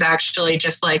saints is actually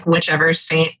just like whichever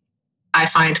saint I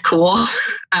find cool.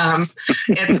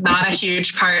 It's not a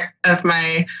huge part of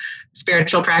my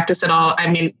spiritual practice at all. I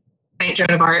mean, Saint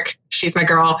Joan of Arc, she's my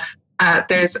girl.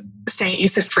 There's Saint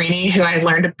Eusaphrene, who I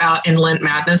learned about in Lent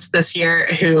Madness this year,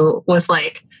 who was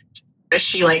like,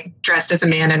 she like dressed as a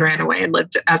man and ran away and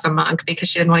lived as a monk because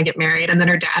she didn't want to get married. And then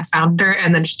her dad found her,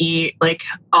 and then he like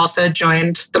also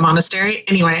joined the monastery.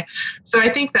 Anyway, so I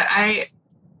think that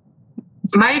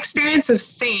my experience of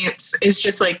saints is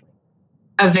just like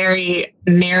a very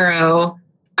narrow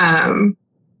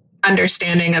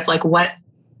understanding of like what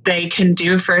they can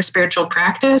do for a spiritual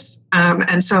practice.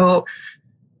 And so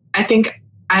I think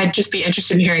I'd just be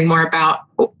interested in hearing more about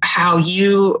how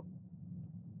you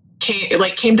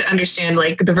came to understand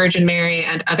like the Virgin Mary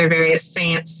and other various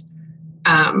saints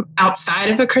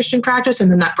outside of a Christian practice,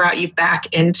 and then that brought you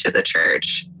back into the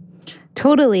church.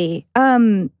 Totally.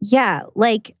 Yeah.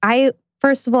 Like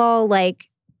first of all, like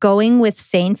going with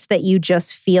saints that you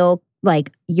just feel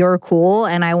like you're cool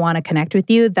and I want to connect with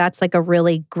you. That's like a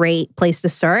really great place to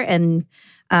start, and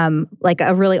like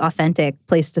a really authentic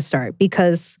place to start,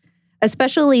 because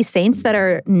especially saints that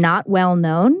are not well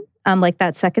known, like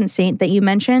that second saint that you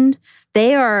mentioned,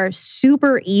 they are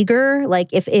super eager. Like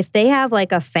if they have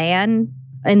like a fan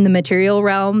in the material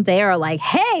realm, they are like,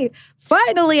 hey,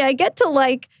 finally I get to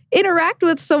like interact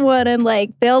with someone, and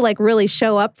like they'll like really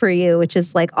show up for you, which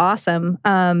is like awesome.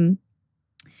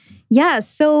 Yeah,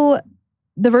 so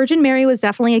the Virgin Mary was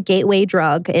definitely a gateway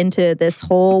drug into this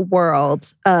whole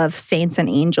world of saints and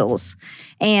angels.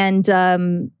 And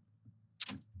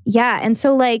yeah, and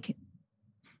so like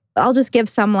I'll just give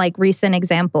some like recent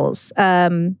examples.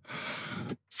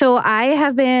 So I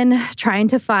have been trying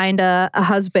to find a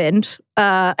husband,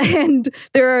 and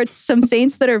there are some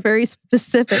saints that are very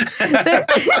specific.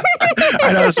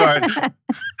 I know, sorry.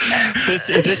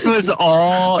 This was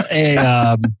all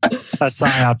a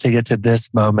psyop to get to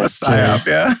this moment. A psyop,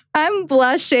 yeah. I'm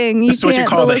blushing. This is what you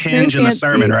call the hinge in the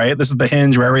sermon, right? This is the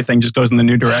hinge where everything just goes in the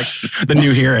new direction, the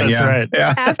new hearing. That's right.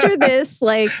 Yeah. After this,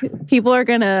 like people are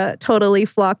gonna totally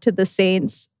flock to the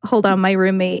saints. Hold on, my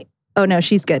roommate. Oh no,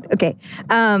 she's good. Okay.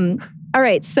 All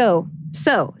right. So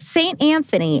Saint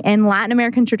Anthony in Latin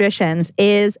American traditions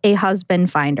is a husband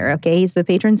finder. Okay. He's the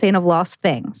patron saint of lost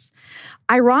things.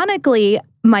 Ironically,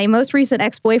 my most recent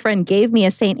ex-boyfriend gave me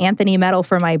a Saint Anthony medal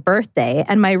for my birthday.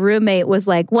 And my roommate was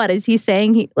like, what is he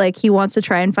saying? He wants to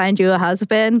try and find you a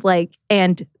husband? Like,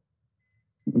 and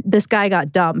this guy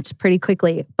got dumped pretty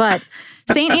quickly. But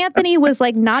Saint Anthony was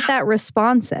like not that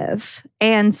responsive.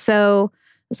 And so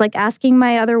it's like asking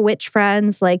my other witch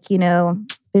friends, like,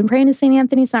 been praying to St.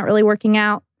 Anthony, it's not really working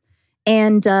out.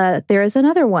 And there is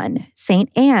another one, St.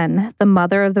 Anne, the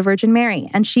mother of the Virgin Mary.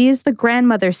 And she is the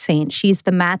grandmother saint. She's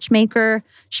the matchmaker.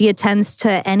 She attends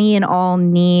to any and all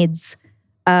needs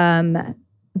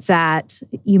that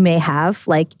you may have,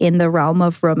 like in the realm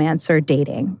of romance or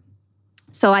dating.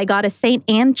 So I got a St.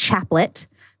 Anne chaplet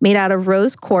made out of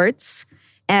rose quartz.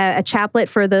 A chaplet,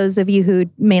 for those of you who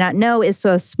may not know, is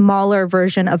a smaller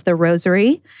version of the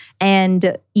rosary.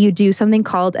 And you do something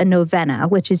called a novena,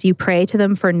 which is you pray to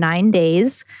them for 9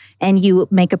 days and you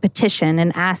make a petition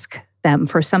and ask them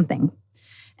for something.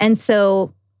 And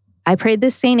so I prayed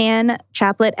this St. Anne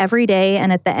chaplet every day.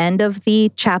 And at the end of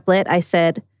the chaplet, I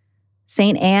said,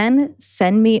 St. Anne,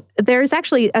 send me... There's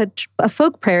actually a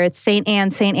folk prayer. It's St.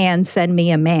 Anne, send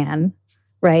me a man,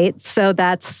 right? So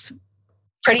that's...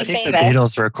 pretty famous. The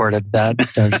Beatles recorded that.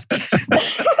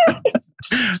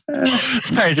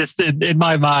 Sorry, just in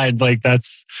my mind, like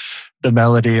that's the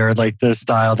melody or like the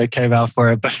style that came out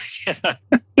for it. But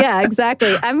yeah,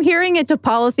 exactly. I'm hearing it to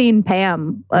Polythene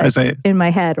Pam in my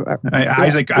head.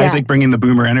 Isaac bringing the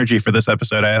boomer energy for this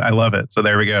episode. I love it. So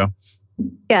there we go.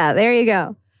 Yeah, there you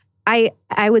go.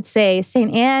 I would say,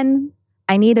 St. Anne,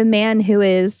 I need a man who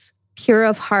is pure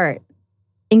of heart,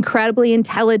 incredibly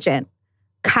intelligent,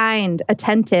 kind,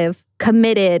 attentive,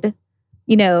 committed,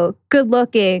 good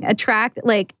looking,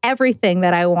 like everything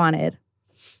that I wanted.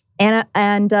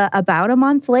 And about a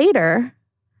month later,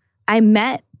 I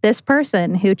met this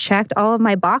person who checked all of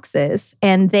my boxes,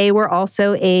 and they were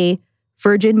also a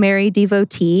Virgin Mary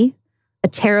devotee, a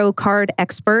tarot card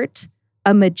expert,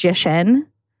 a magician,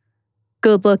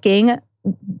 good looking,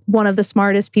 one of the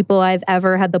smartest people I've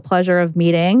ever had the pleasure of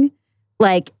meeting.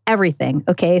 Like everything.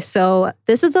 Okay. So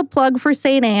this is a plug for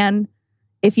St. Anne.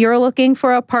 If you're looking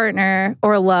for a partner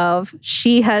or love,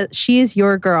 she is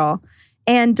your girl.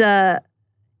 And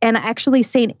actually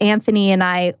St. Anthony and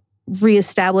I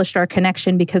reestablished our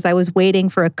connection because I was waiting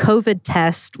for a COVID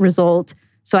test result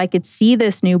so I could see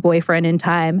this new boyfriend in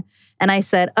time. And I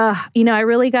said, I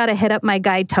really got to hit up my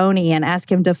guy, Tony, and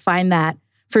ask him to find that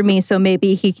for me so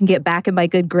maybe he can get back in my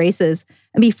good graces.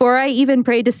 And before I even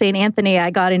prayed to St. Anthony,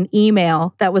 I got an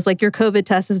email that was like, your COVID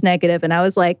test is negative. And I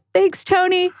was like, thanks,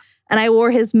 Tony. And I wore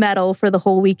his medal for the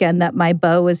whole weekend that my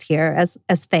beau was here as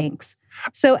thanks.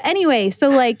 So anyway, so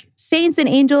like saints and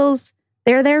angels,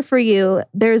 they're there for you.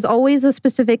 There's always a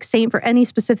specific saint for any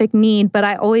specific need, but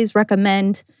I always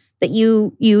recommend that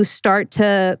you start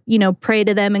to, pray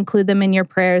to them, include them in your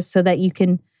prayers so that you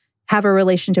can have a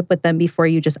relationship with them before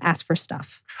you just ask for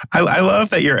stuff. I love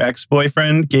that your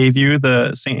ex-boyfriend gave you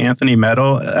the St. Anthony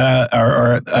medal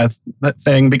or that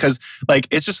thing, because like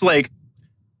it's just like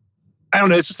I don't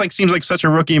know. It's just like seems like such a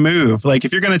rookie move. Like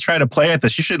if you're going to try to play at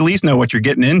this, you should at least know what you're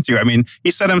getting into. I mean,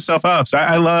 he set himself up. So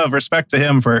I love respect to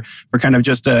him for kind of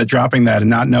just dropping that and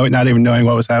not even knowing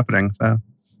what was happening. So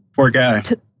poor guy.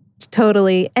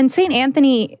 Totally. And St.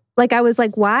 Anthony, like I was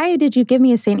like, why did you give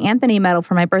me a St. Anthony medal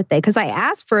for my birthday? Because I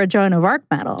asked for a Joan of Arc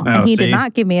medal, and he did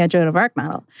not give me a Joan of Arc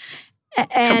medal.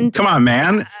 And come on,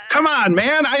 man.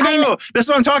 I know. This is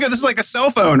what I'm talking. This is like a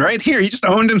cell phone right here. He just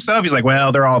owned himself. He's like,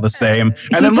 well, they're all the same.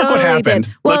 And then look what happened.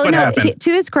 Well,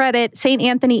 to his credit, St.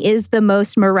 Anthony is the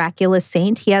most miraculous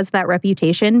saint. He has that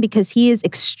reputation because he is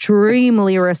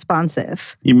extremely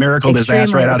responsive. You miracled his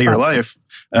ass right out of your life.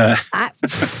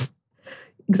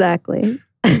 Exactly.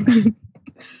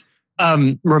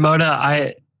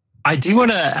 Ramona, I do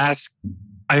want to ask,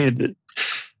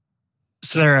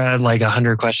 so there are like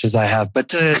 100 questions I have,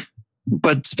 but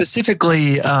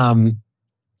specifically, I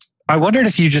wondered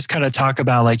if you just kind of talk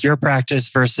about like your practice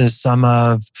versus some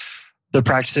of the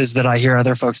practices that I hear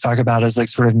other folks talk about as like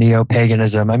sort of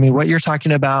neo-paganism. I mean, what you're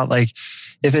talking about, like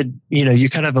if it, you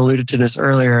kind of alluded to this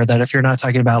earlier, that if you're not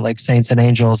talking about like saints and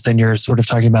angels, then you're sort of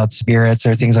talking about spirits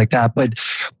or things like that. But,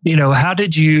 how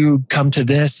did you come to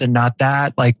this and not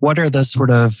that? Like, what are the sort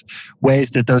of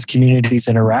ways that those communities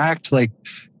interact? Like,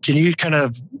 can you kind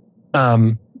of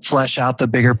flesh out the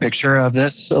bigger picture of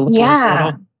this?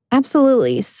 Yeah,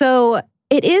 absolutely. So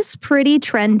it is pretty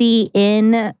trendy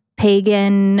in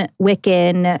pagan,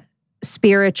 Wiccan,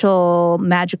 spiritual,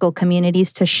 magical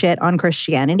communities to shit on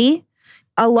Christianity.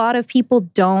 A lot of people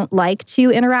don't like to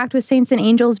interact with saints and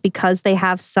angels because they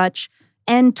have such,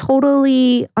 and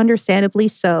totally understandably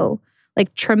so,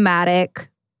 like traumatic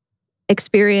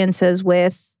experiences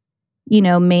with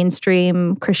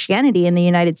mainstream Christianity in the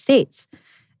United States.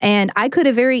 And I could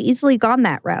have very easily gone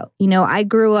that route. I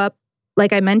grew up,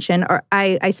 like I mentioned, or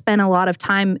I spent a lot of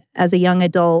time as a young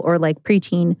adult or like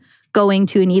preteen going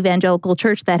to an evangelical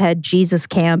church that had Jesus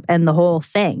camp and the whole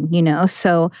thing,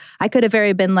 So I could have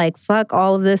very been like, fuck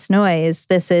all of this noise.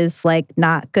 This is like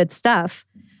not good stuff.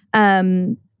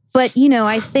 But,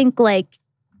 I think like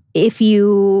if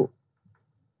you're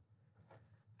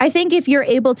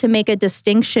able to make a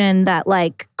distinction that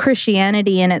like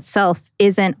Christianity in itself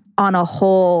isn't on the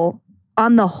whole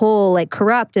like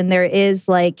corrupt, and there is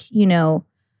like, it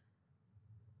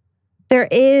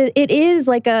is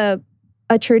like a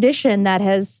tradition that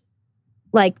has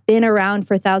like been around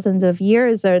for thousands of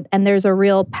years, and there's a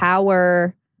real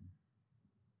power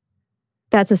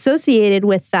that's associated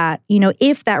with that,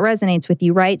 if that resonates with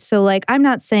you, right? So like, I'm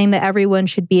not saying that everyone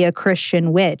should be a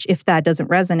Christian witch if that doesn't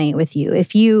resonate with you.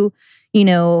 If you,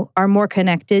 are more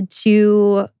connected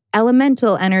to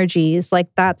elemental energies, like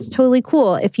that's totally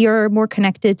cool. If you're more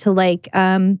connected to like,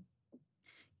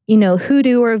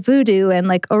 hoodoo or voodoo and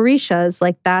like orishas,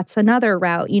 like that's another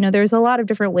route. There's a lot of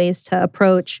different ways to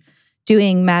approach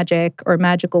doing magic or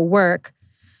magical work.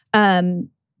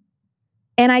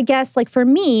 And I guess like for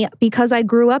me, because I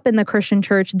grew up in the Christian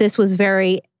church, this was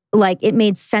very like, it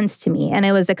made sense to me and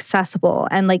it was accessible.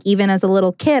 And like, even as a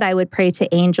little kid, I would pray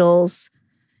to angels,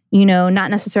 not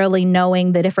necessarily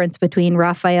knowing the difference between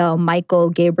Raphael,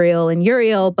 Michael, Gabriel, and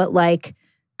Uriel, but like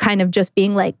kind of just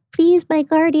being like, please, my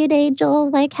guardian angel,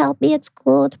 like help me at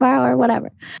school tomorrow or whatever.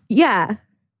 Yeah.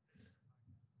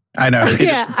 I know.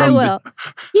 Yeah, I will.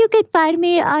 You could find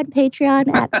me on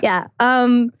Patreon. Yeah.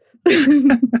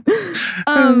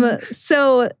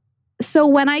 So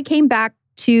when I came back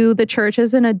to the church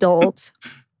as an adult,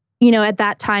 at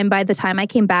that time, by the time I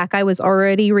came back, I was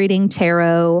already reading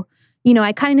tarot.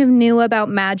 I kind of knew about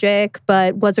magic,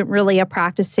 but wasn't really a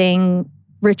practicing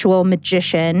ritual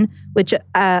magician, which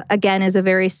again is a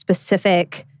very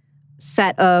specific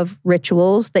set of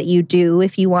rituals that you do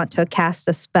if you want to cast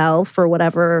a spell for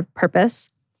whatever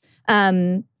purpose.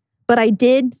 But I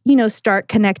did, start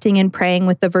connecting and praying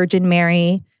with the Virgin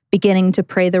Mary, beginning to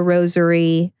pray the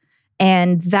rosary.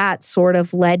 And that sort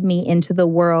of led me into the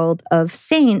world of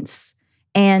saints.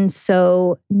 And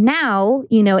so now,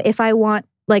 if I want,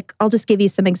 like, I'll just give you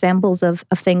some examples of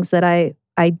things that I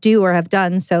do or have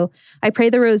done. So I pray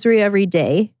the rosary every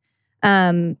day.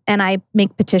 And I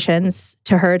make petitions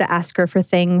to her to ask her for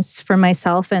things for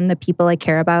myself and the people I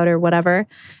care about or whatever.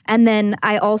 And then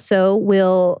I also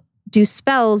will do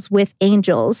spells with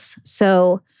angels.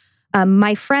 So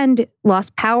my friend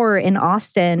lost power in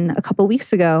Austin a couple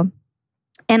weeks ago.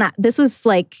 And this was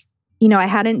like, I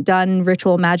hadn't done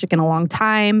ritual magic in a long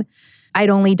time. I'd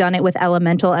only done it with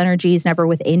elemental energies, never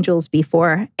with angels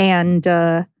before. And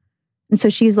so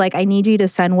she's like, I need you to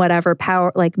send whatever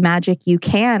power, like magic you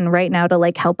can right now to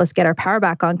like help us get our power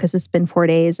back on because it's been 4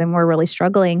 days and we're really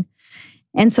struggling.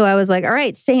 And so I was like, all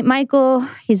right, Saint Michael,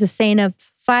 he's a saint of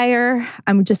fire.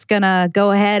 I'm just gonna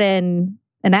go ahead and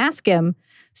ask him.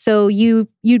 So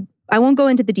I won't go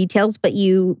into the details, but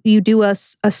you do a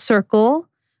circle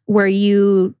where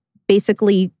you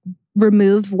basically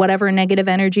remove whatever negative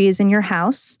energy is in your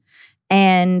house.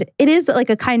 And it is like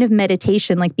a kind of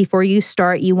meditation. Like before you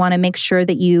start, you want to make sure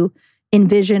that you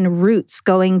envision roots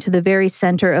going to the very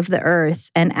center of the earth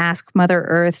and ask Mother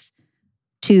Earth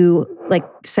to like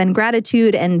send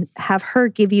gratitude and have her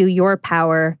give you your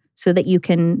power so that you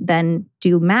can then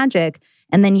do magic.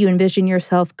 And then you envision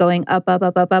yourself going up, up,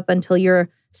 up, up, up until you're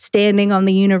standing on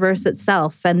the universe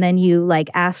itself. And then you like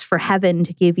ask for heaven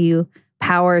to give you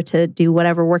power to do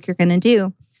whatever work you're going to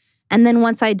do. And then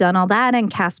once I'd done all that and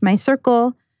cast my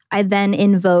circle, I then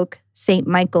invoke Saint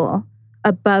Michael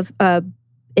above,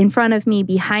 in front of me,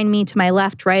 behind me, to my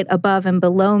left, right, above and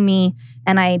below me.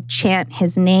 And I chant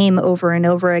his name over and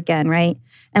over again, right?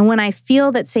 And when I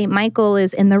feel that Saint Michael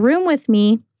is in the room with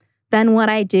me, then what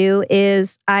I do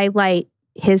is I light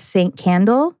his saint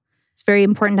candle. It's very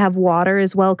important to have water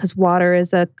as well, because water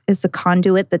is a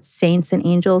conduit that saints and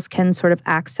angels can sort of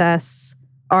access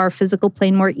our physical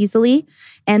plane more easily.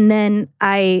 And then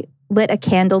I lit a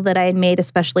candle that I had made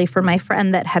especially for my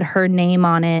friend that had her name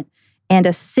on it, and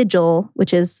a sigil,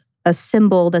 which is a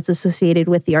symbol that's associated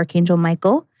with the Archangel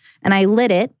Michael. And I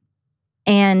lit it,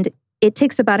 and it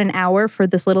takes about an hour for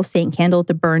this little saint candle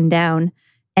to burn down.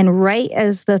 And right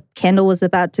as the candle was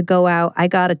about to go out, I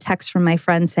got a text from my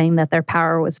friend saying that their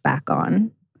power was back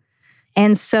on.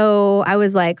 And so I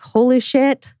was like, holy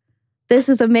shit, this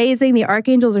is amazing. The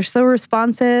archangels are so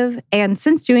responsive. And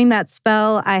since doing that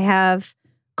spell, I have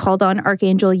called on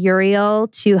Archangel Uriel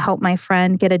to help my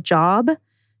friend get a job.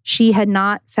 She had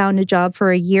not found a job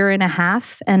for a year and a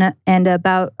half. And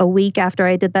about a week after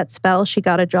I did that spell, she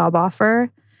got a job offer.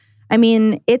 I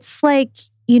mean, it's like,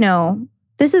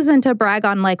 this isn't to brag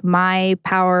on like my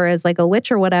power as like a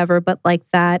witch or whatever, but like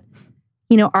that,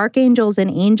 archangels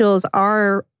and angels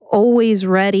are always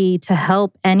ready to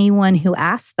help anyone who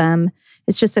asks them.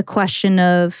 It's just a question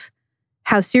of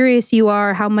how serious you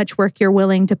are, how much work you're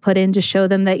willing to put in to show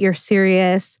them that you're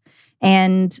serious.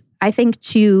 And I think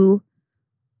too,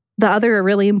 the other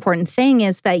really important thing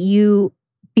is that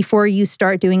before you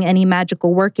start doing any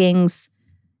magical workings,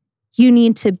 you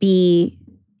need to be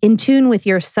in tune with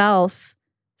yourself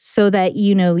so that,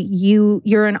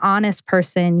 you're an honest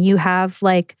person. You have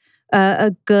like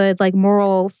a good like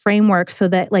moral framework so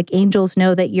that like angels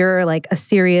know that you're like a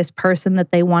serious person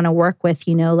that they want to work with,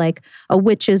 like a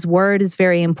witch's word is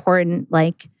very important.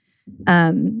 Like,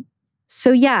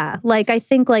 so yeah, like I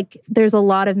think like there's a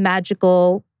lot of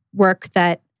magical work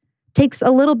that takes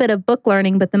a little bit of book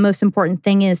learning, but the most important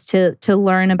thing is to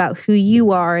learn about who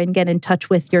you are and get in touch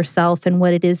with yourself and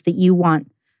what it is that you want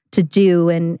to do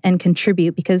and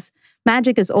contribute, because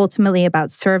magic is ultimately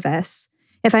about service.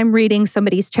 If I'm reading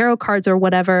somebody's tarot cards or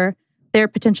whatever, they're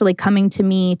potentially coming to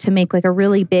me to make like a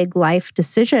really big life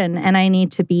decision, and I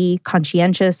need to be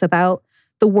conscientious about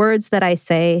the words that I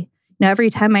say. Every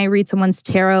time I read someone's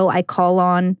tarot, I call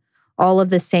on all of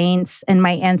the saints and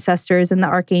my ancestors and the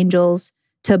archangels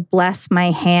to bless my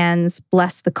hands,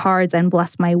 bless the cards, and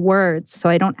bless my words so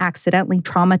I don't accidentally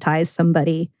traumatize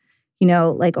somebody.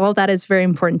 Like all that is very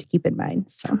important to keep in mind.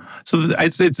 So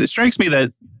it strikes me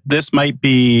that this might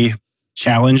be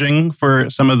challenging for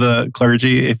some of the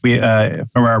clergy. If we,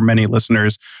 from our many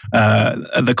listeners,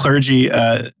 the clergy,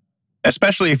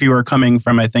 especially if you are coming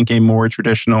from, I think, a more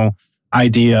traditional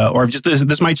idea, or if just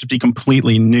this might just be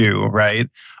completely new, right?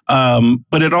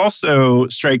 But it also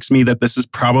strikes me that this is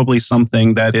probably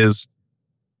something that is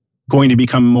going to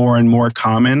become more and more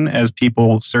common as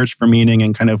people search for meaning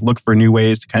and kind of look for new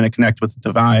ways to kind of connect with the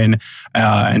divine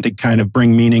and to kind of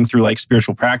bring meaning through like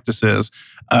spiritual practices.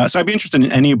 So I'd be interested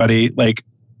in anybody like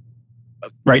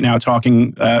right now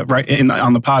talking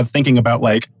on the pod, thinking about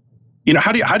like,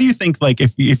 how do you think like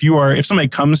if somebody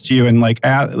comes to you and like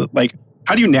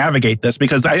how do you navigate this?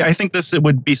 Because I think this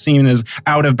would be seen as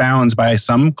out of bounds by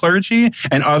some clergy,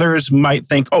 and others might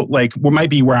think, might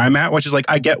be where I'm at, which is like,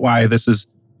 I get why this is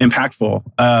impactful.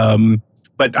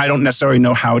 But I don't necessarily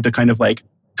know how to kind of like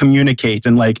communicate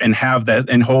and have that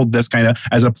and hold this kind of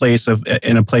as a place of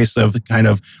kind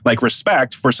of like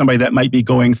respect for somebody that might be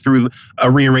going through a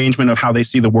rearrangement of how they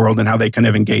see the world and how they kind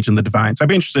of engage in the divine. So I'd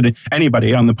be interested in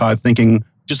anybody on the pod thinking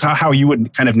just how you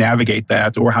would kind of navigate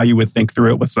that, or how you would think through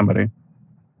it with somebody.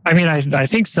 I mean, I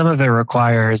think some of it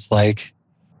requires like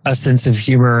a sense of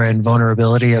humor and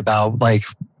vulnerability about like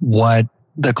what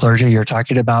the clergy you're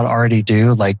talking about already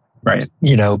do. Like, right.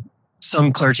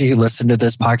 Some clergy who listen to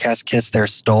this podcast kiss their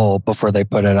stole before they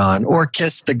put it on, or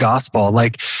kiss the gospel.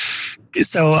 Like,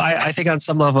 so I think on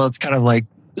some level, it's kind of like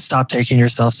stop taking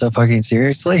yourself so fucking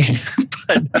seriously.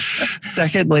 But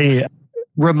secondly,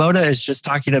 Ramona is just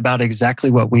talking about exactly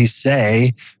what we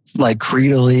say, like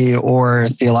creedally or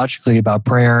theologically about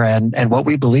prayer and what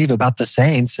we believe about the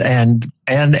saints and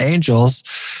angels.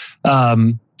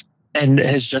 And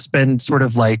has just been sort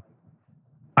of like,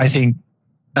 I think,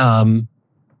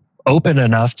 open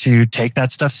enough to take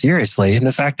that stuff seriously. And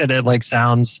the fact that it like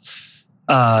sounds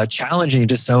challenging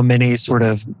to so many sort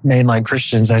of mainline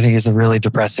Christians, I think is a really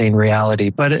depressing reality.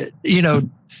 But,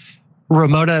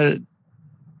 Ramona,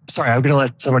 sorry, I'm going to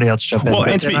let somebody else jump in.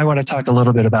 But then I want to talk a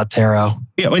little bit about tarot.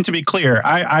 Yeah, and to be clear,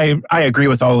 I agree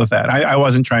with all of that. I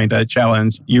wasn't trying to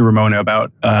challenge you, Ramona,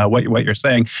 about what you're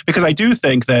saying, because I do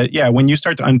think that, when you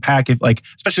start to unpack,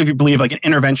 especially if you believe like an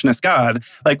interventionist God,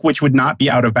 like which would not be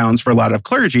out of bounds for a lot of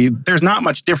clergy, there's not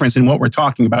much difference in what we're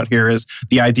talking about here. Is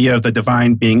the idea of the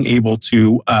divine being able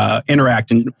to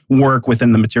interact and work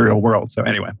within the material world. So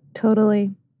anyway,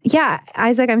 totally, yeah,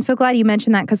 Isaac, I'm so glad you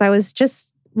mentioned that, because I was just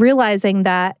realizing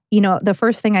that, the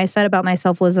first thing I said about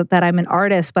myself was that I'm an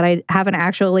artist, but I haven't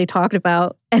actually talked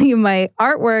about any of my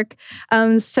artwork.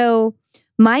 So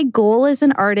my goal as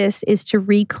an artist is to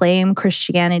reclaim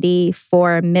Christianity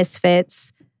for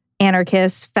misfits,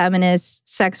 anarchists, feminists,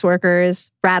 sex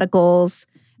workers, radicals,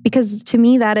 because to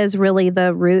me, that is really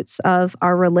the roots of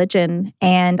our religion.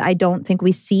 And I don't think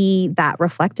we see that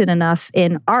reflected enough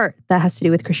in art that has to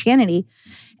do with Christianity.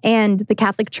 And the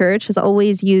Catholic Church has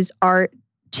always used art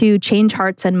to change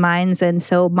hearts and minds. And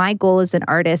so my goal as an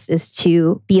artist is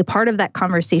to be a part of that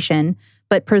conversation,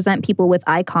 but present people with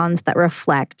icons that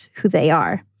reflect who they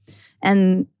are.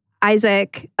 And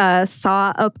Isaac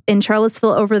saw up in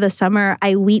Charlottesville over the summer,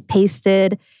 I wheat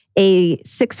pasted a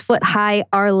 6-foot-high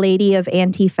Our Lady of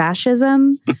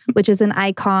Anti-Fascism, which is an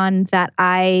icon that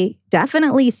I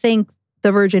definitely think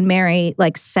the Virgin Mary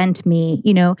sent me.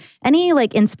 Any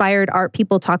inspired art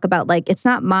people talk about, it's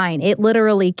not mine. It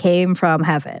literally came from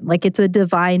heaven. It's a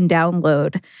divine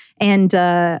download. And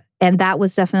that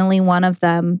was definitely one of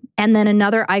them. And then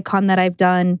another icon that I've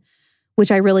done,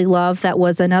 which I really love, that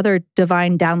was another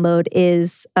divine download,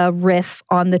 is a riff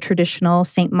on the traditional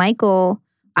St. Michael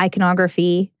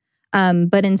iconography.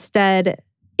 But instead,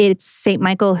 it's St.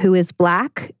 Michael who is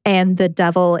Black and the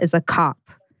devil is a cop.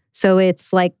 So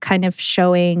it's kind of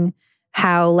showing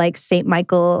how St.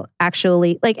 Michael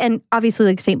actually and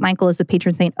obviously St. Michael is the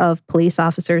patron saint of police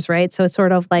officers, right? So it's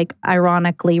sort of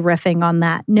ironically riffing on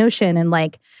that notion and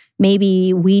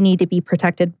maybe we need to be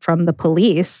protected from the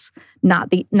police, not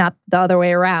the other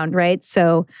way around, right?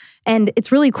 So, and it's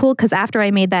really cool because after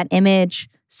I made that image,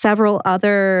 several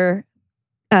other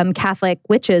Catholic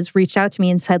witches reached out to me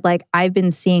and said, I've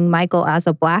been seeing Michael as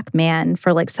a Black man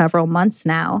for several months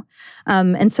now.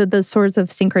 And so those sorts of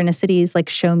synchronicities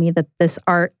show me that this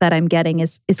art that I'm getting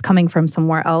is coming from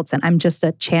somewhere else, and I'm just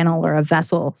a channel or a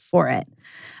vessel for it.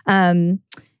 And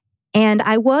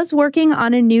I was working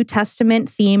on a New Testament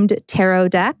themed tarot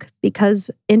deck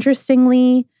because,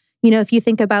 interestingly, if you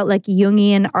think about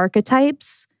Jungian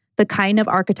archetypes, the kind of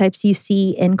archetypes you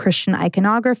see in Christian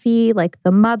iconography, like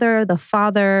the mother, the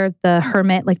father, the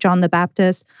hermit, like John the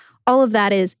Baptist, all of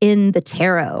that is in the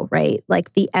tarot, right?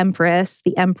 The empress,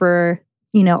 the emperor,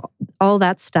 all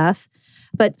that stuff.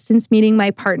 But since meeting my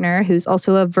partner, who's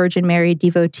also a Virgin Mary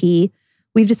devotee,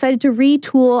 we've decided to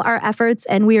retool our efforts,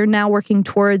 and we are now working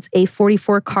towards a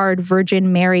 44-card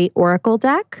Virgin Mary oracle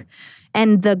deck.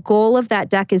 And the goal of that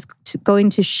deck is going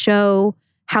to show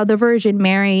how the Virgin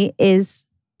Mary is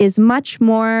much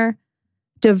more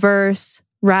diverse,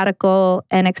 radical,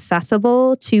 and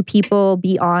accessible to people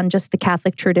beyond just the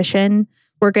Catholic tradition.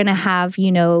 We're going to have,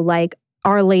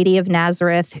 Our Lady of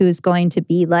Nazareth, who's going to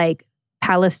be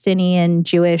Palestinian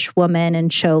Jewish woman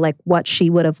and show what she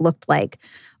would have looked like.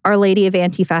 Our Lady of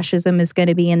Anti-Fascism is going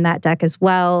to be in that deck as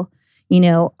well.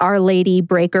 Our Lady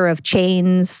Breaker of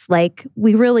Chains.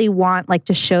 We really want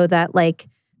to show that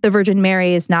the Virgin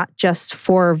Mary is not just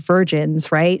for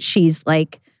virgins, right? She's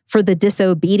for the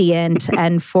disobedient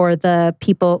and for the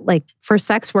people, for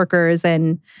sex workers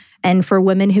and for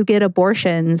women who get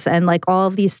abortions and all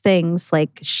of these things.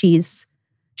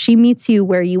 She meets you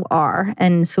where you are.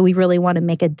 And so we really want to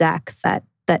make a deck that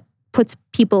puts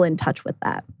people in touch with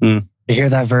that. You hear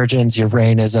that, virgins? Your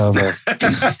reign is over.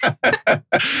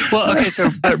 Well, okay. So,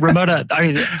 but Ramona,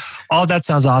 all that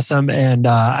sounds awesome. And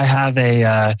I have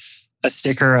a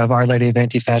sticker of Our Lady of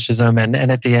Anti-Fascism. And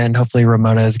at the end, hopefully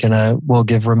we'll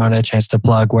give Ramona a chance to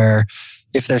plug where,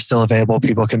 if they're still available,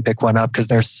 people can pick one up because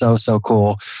they're so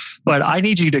cool. But I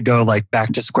need you to go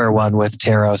back to square one with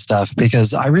tarot stuff,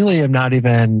 because I really am not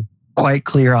even quite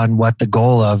clear on what the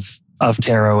goal of of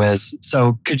tarot is.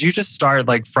 So could you just start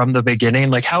like from the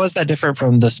beginning? Like, how is that different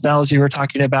from the spells you were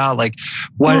talking about? Like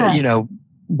what,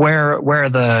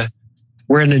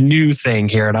 we're in a new thing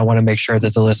here, and I want to make sure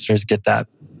that the listeners get that.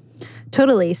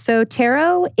 Totally. So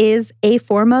tarot is a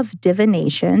form of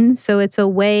divination. So it's a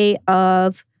way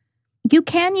of, you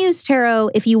can use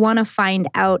tarot if you want to find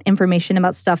out information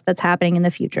about stuff that's happening in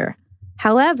the future.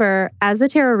 However, as a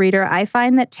tarot reader, I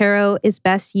find that tarot is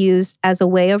best used as a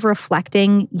way of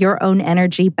reflecting your own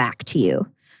energy back to you.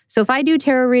 So if I do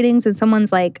tarot readings and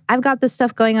someone's like, I've got this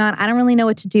stuff going on, I don't really know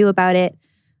what to do about it,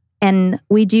 and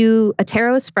we do a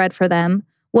tarot spread for them,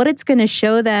 what it's going to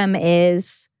show them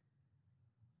is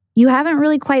you haven't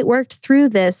really quite worked through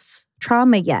this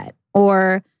trauma yet,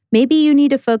 or maybe you need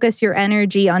to focus your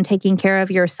energy on taking care of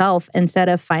yourself instead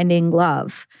of finding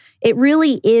love. It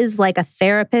really is like a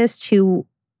therapist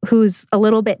who's a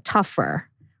little bit tougher.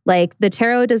 Like the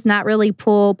tarot does not really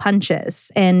pull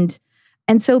punches. And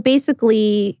so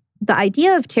basically the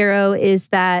idea of tarot is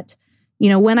that,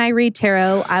 when I read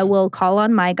tarot, I will call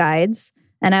on my guides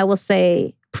and I will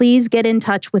say, please get in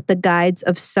touch with the guides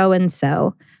of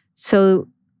so-and-so so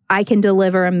I can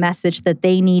deliver a message that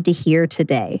they need to hear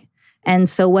today. And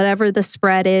so whatever the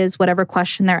spread is, whatever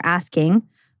question they're asking,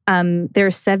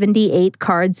 there's 78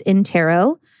 cards in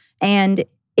tarot. And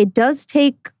it does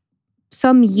take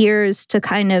some years to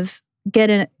kind of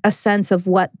get a sense of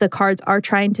what the cards are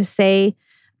trying to say.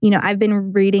 I've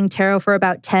been reading tarot for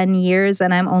about 10 years,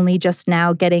 and I'm only just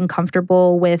now getting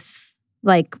comfortable with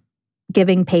like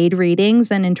giving paid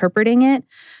readings and interpreting it.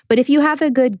 But if you have a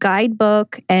good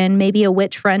guidebook and maybe a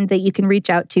witch friend that you can reach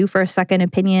out to for a second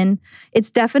opinion,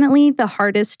 it's definitely the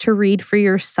hardest to read for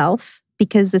yourself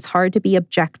because it's hard to be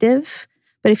objective.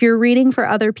 But if you're reading for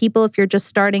other people, if you're just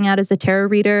starting out as a tarot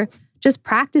reader, just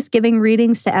practice giving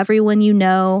readings to everyone you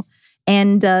know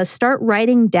and start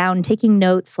writing down, taking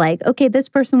notes like, okay, this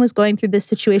person was going through this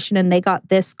situation and they got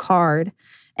this card.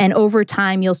 And over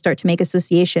time, you'll start to make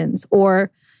associations. Or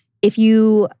if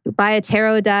you buy a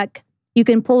tarot deck, you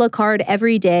can pull a card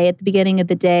every day at the beginning of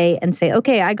the day and say,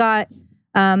 okay, I got,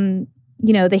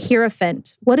 the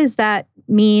Hierophant. What does that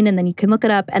mean? And then you can look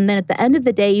it up. And then at the end of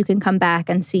the day, you can come back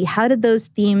and see, how did those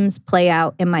themes play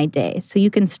out in my day? So you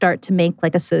can start to make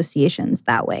like associations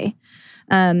that way.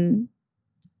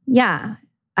 Yeah,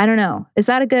 I don't know. Is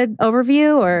that a good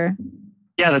overview or?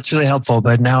 Yeah, that's really helpful.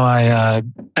 But now I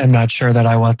am not sure that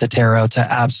I want the tarot to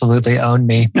absolutely own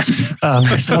me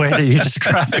the way that you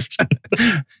described.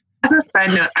 As a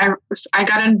side note,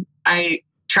 I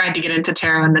tried to get into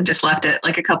tarot and then just left it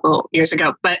like a couple years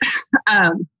ago. But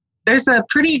there's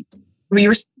we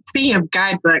were speaking of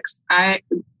guidebooks, I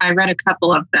read a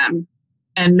couple of them,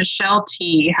 and Michelle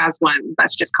T has one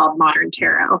that's just called Modern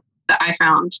Tarot that I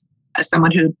found, as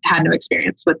someone who had no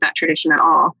experience with that tradition at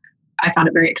all, I found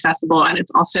it very accessible, and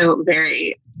it's also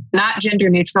very not gender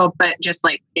neutral, but just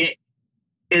like it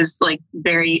is like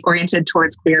very oriented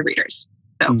towards queer readers.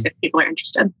 So if people are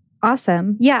interested.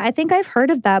 Awesome. Yeah, I think I've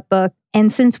heard of that book.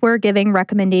 And since we're giving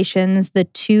recommendations, the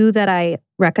two that I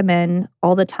recommend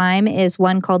all the time is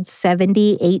one called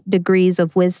 78 Degrees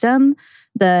of Wisdom.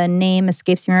 The name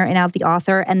escapes me right now of the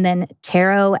author. And then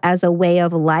Tarot as a Way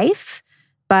of Life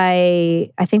by,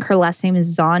 I think her last name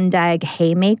is Zondag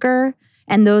Haymaker.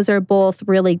 And those are both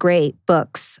really great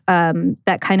books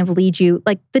that kind of lead you.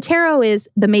 Like the tarot is,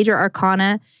 the major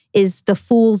arcana is the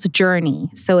fool's journey.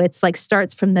 So it's like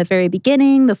starts from the very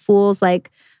beginning. The fool's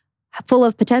like full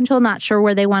of potential, not sure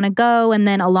where they want to go. And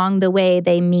then along the way,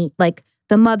 they meet like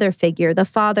the mother figure, the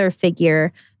father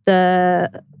figure,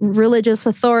 the religious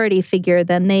authority figure.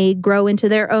 Then they grow into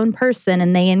their own person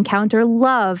and they encounter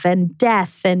love and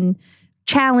death and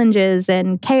challenges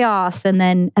and chaos. And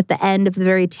then at the end of the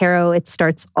very tarot, it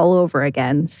starts all over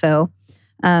again. So,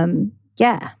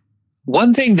 yeah.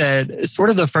 One thing that sort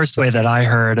of the first way that I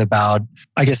heard about,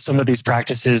 I guess, some of these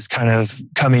practices kind of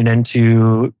coming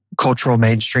into cultural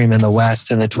mainstream in the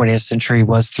West in the 20th century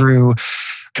was through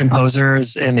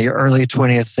composers in the early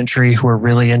 20th century who were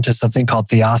really into something called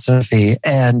theosophy.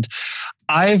 And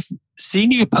I've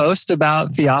seen you post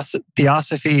about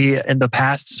theosophy in the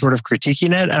past, sort of critiquing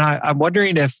it. And I'm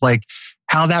wondering if like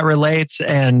how that relates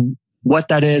and what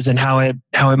that is and how it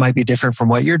might be different from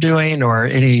what you're doing, or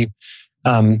any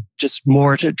just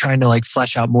more to trying to like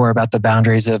flesh out more about the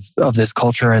boundaries of this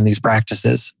culture and these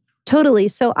practices. Totally.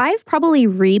 So I've probably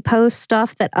repost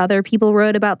stuff that other people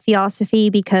wrote about theosophy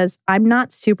because I'm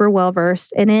not super well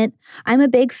versed in it. I'm a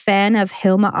big fan of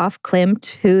Hilma af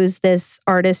Klint, who's this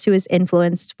artist who is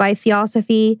influenced by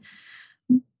theosophy.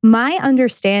 My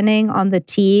understanding on the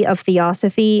T of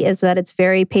theosophy is that it's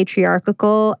very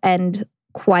patriarchal and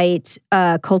quite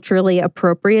culturally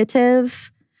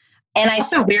appropriative. And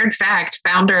also, weird fact,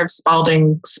 founder of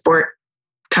Spalding Sport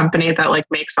Company that like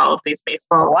makes all of these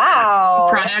baseball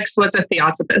products was a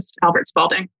theosophist, Albert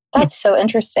Spalding. That's so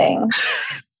interesting.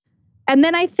 And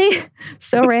then I think,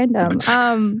 so random.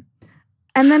 And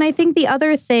then I think the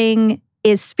other thing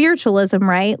is spiritualism,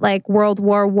 right? Like World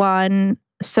War I,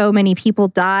 so many people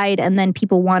died, and then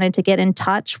people wanted to get in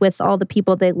touch with all the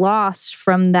people they lost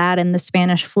from that and the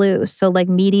Spanish flu. So like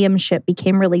mediumship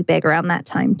became really big around that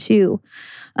time too.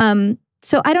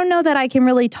 So I don't know that I can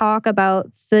really talk about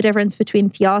the difference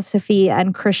between theosophy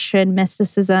and Christian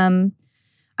mysticism.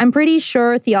 I'm pretty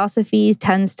sure theosophy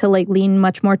tends to like lean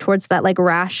much more towards that like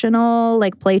rational,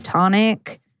 like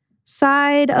Platonic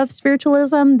side of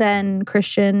spiritualism than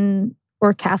Christian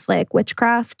or Catholic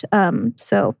witchcraft.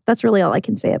 So that's really all I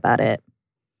can say about it.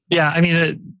 Yeah, I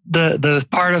mean, the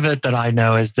part of it that I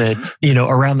know is that,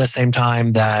 around the same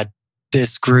time that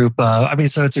this group,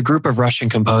 so it's a group of Russian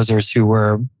composers who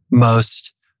were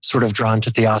most sort of drawn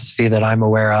to theosophy that I'm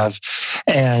aware of.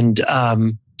 And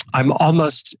I'm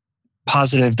almost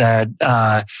positive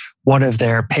that one of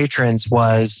their patrons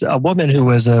was a woman who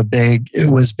was big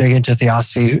into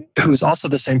theosophy, who was also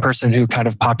the same person who kind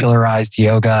of popularized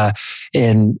yoga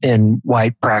in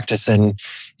white practice in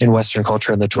Western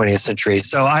culture in the 20th century.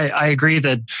 So I agree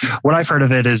that what I've heard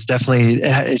of it is definitely,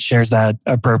 it shares that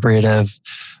appropriative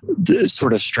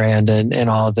sort of strand in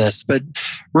all of this. But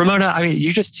Ramona, I mean,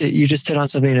 you just hit on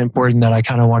something important that I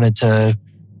kind of wanted to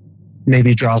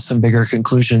maybe draw some bigger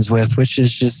conclusions with, which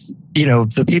is just,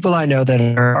 the people I know that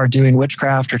are doing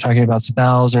witchcraft or talking about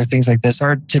spells or things like this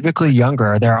are typically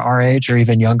younger. They're our age or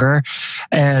even younger.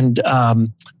 And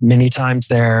many times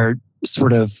they're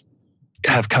sort of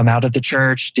have come out of the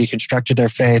church, deconstructed their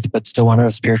faith, but still want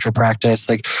a spiritual practice.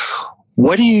 Like,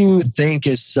 what do you think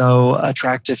is so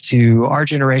attractive to our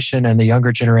generation and the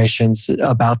younger generations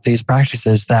about these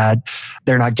practices that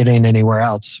they're not getting anywhere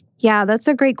else? Yeah, that's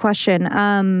a great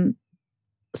question.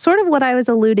 Sort of what I was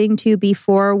alluding to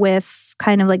before with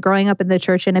kind of like growing up in the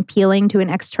church and appealing to an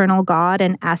external God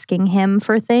and asking him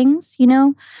for things,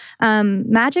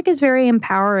 magic is very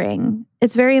empowering.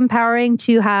 It's very empowering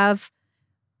to have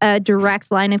a direct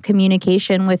line of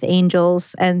communication with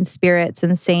angels and spirits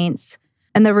and saints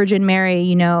and the Virgin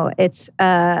Mary, it's,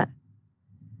 and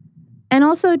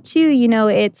also too,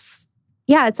 it's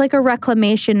like a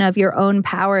reclamation of your own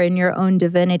power and your own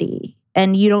divinity.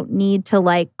 And you don't need to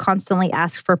like constantly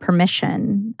ask for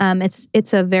permission.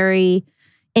 It's a very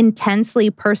intensely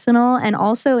personal and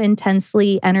also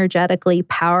intensely energetically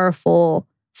powerful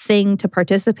thing to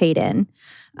participate in.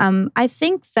 I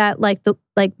think that like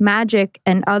magic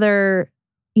and other,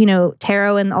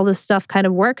 tarot and all this stuff kind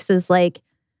of works is like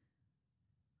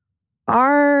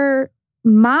our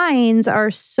minds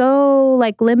are so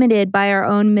like limited by our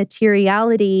own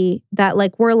materiality that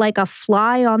like we're like a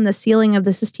fly on the ceiling of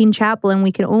the Sistine Chapel and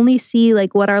we can only see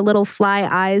like what our little fly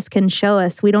eyes can show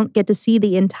us. We don't get to see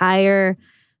the entire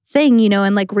thing,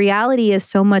 and like reality is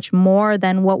so much more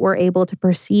than what we're able to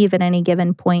perceive at any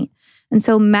given point. And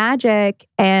so magic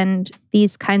and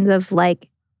these kinds of like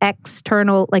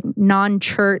external, like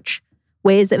non-church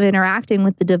ways of interacting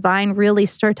with the divine really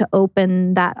start to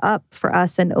open that up for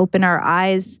us and open our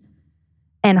eyes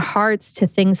and hearts to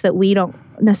things that we don't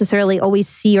necessarily always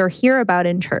see or hear about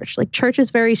in church. Like church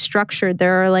is very structured.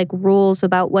 There are like rules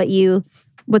about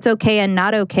what's okay and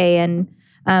not okay. And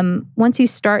once you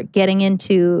start getting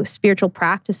into spiritual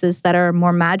practices that are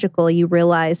more magical, you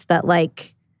realize that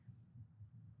like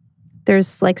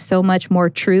there's like so much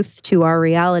more truth to our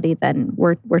reality than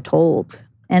we're told.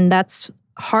 And that's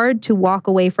hard to walk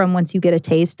away from once you get a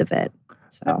taste of it.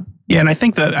 So yeah, and I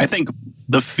think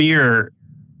the fear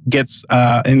gets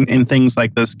in things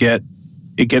like this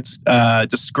gets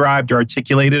described or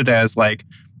articulated as like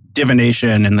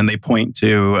divination, and then they point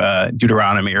to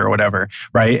Deuteronomy or whatever,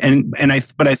 right?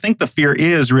 But I think the fear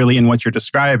is really in what you're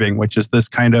describing, which is this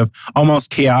kind of almost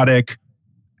chaotic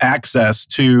access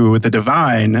to the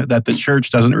divine that the church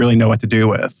doesn't really know what to do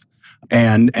with,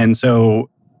 and instead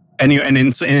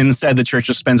the church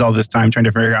just spends all this time trying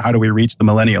to figure out how do we reach the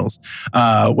millennials,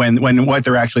 when what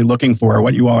they're actually looking for,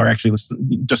 what you all are actually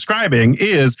describing,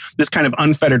 is this kind of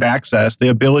unfettered access, the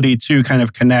ability to kind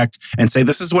of connect and say,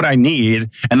 this is what I need,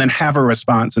 and then have a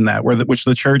response in that, which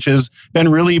the church has been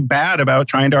really bad about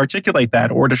trying to articulate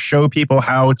that or to show people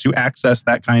how to access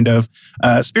that kind of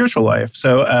spiritual life.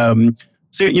 So,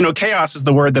 chaos is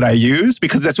the word that I use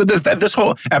because that's what this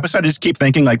whole episode, I just keep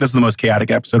thinking like this is the most chaotic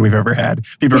episode we've ever had.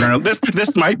 People are going to,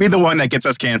 this might be the one that gets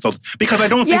us canceled because I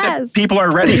don't think that people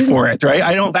are ready for it, right?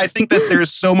 I think that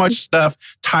there's so much stuff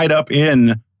tied up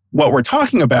in what we're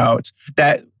talking about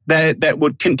that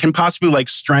that can possibly like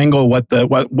strangle what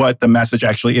the message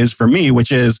actually is for me,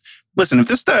 which is, listen, if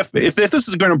this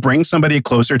is going to bring somebody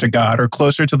closer to God or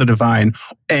closer to the divine,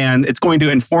 and it's going to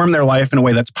inform their life in a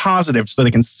way that's positive, so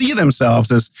they can see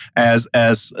themselves as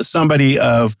somebody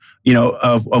of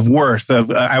worth,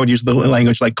 I would use the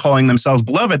language like calling themselves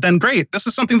beloved, then great. This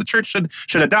is something the church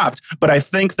should adopt. But I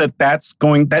think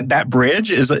that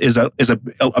bridge is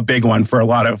a big one for a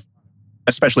lot of,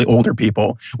 especially older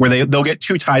people, where they'll get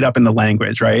too tied up in the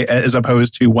language, right? As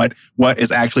opposed to what is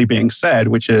actually being said,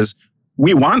 which is,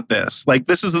 we want this. Like,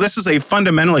 this is a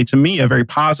fundamentally, to me, a very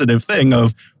positive thing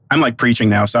of, I'm like preaching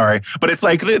now, sorry. But it's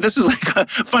like, this is like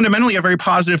fundamentally a very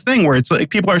positive thing where it's like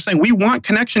people are saying, we want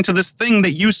connection to this thing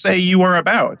that you say you are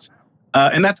about.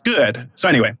 And that's good. So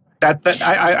anyway,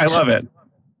 I love it.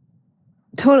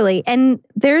 Totally. And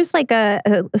there's like a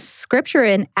scripture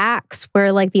in Acts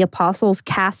where like the apostles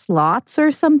cast lots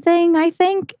or something, I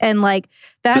think. And like,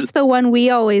 that's the one we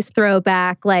always throw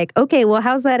back. Like, okay, well,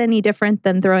 how's that any different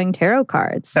than throwing tarot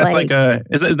cards? That's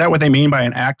is that what they mean by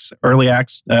an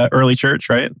early church,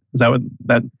 right? Is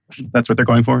that that's what they're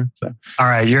going for? So, all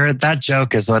right, that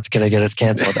joke is what's going to get us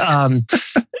canceled.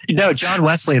 John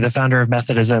Wesley, the founder of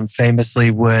Methodism,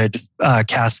 famously would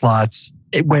cast lots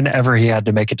whenever he had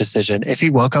to make a decision. If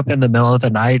he woke up in the middle of the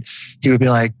night, he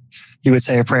would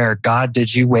say a prayer, God,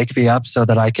 did you wake me up so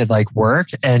that I could like work?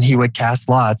 And he would cast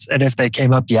lots. And if they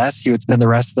came up yes, he would spend the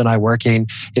rest of the night working.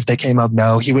 If they came up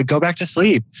no, he would go back to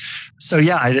sleep. So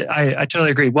yeah, I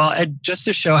totally agree. Well, and just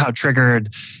to show how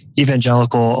triggered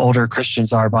evangelical older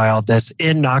Christians are by all this,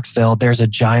 in Knoxville, there's a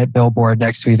giant billboard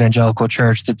next to Evangelical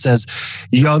Church that says,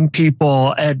 young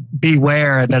people, and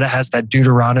beware, that it has that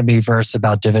Deuteronomy verse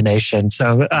about divination.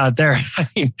 So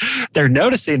they're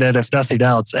noticing it, if nothing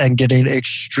else, and getting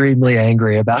extremely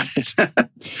angry about it.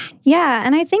 Yeah.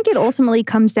 And I think it ultimately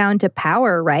comes down to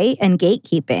power, right? And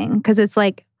gatekeeping. Because it's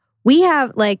like, we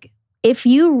have like, if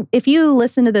you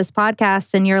listen to this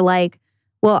podcast and you're like,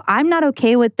 well, I'm not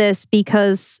okay with this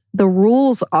because the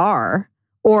rules are,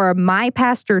 or my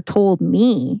pastor told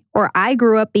me, or I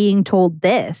grew up being told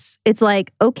this. It's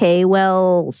like, okay,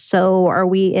 well, so are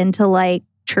we into like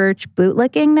church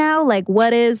bootlicking now? Like,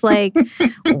 what is like,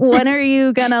 when are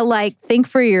you gonna like think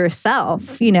for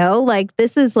yourself? Like,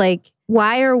 this is like,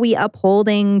 why are we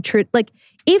upholding truth? Like,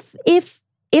 if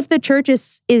the church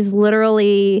is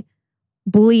literally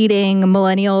bleeding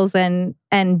millennials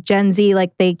and Gen Z,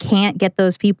 like they can't get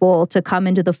those people to come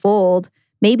into the fold,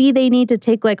 maybe they need to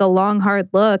take like a long, hard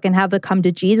look and have the come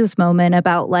to Jesus moment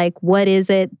about like, what is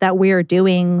it that we're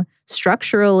doing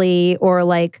structurally or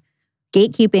like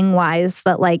gatekeeping wise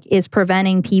that like is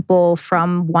preventing people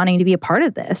from wanting to be a part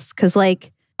of this? Because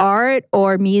like art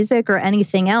or music or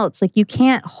anything else, like you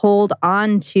can't hold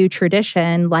on to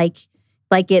tradition like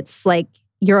it's like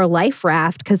your life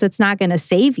raft, because it's not going to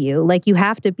save you. Like you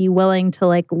have to be willing to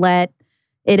like let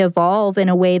it evolve in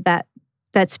a way that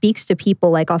speaks to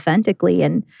people like authentically.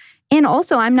 And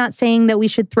also, I'm not saying that we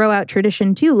should throw out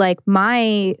tradition too. Like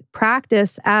my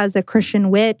practice as a Christian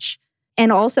witch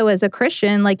and also as a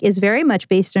Christian, like is very much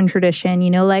based on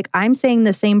tradition. Like I'm saying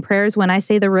the same prayers when I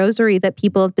say the rosary that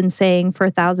people have been saying for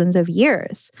thousands of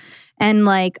years. And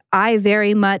like, I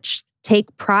very much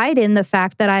take pride in the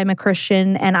fact that I'm a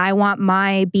Christian, and I want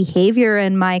my behavior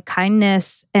and my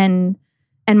kindness and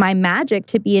my magic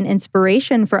to be an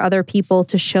inspiration for other people,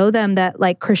 to show them that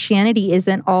like Christianity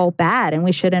isn't all bad and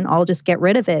we shouldn't all just get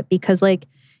rid of it. Because like,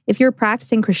 if you're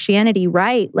practicing Christianity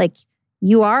right, like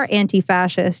you are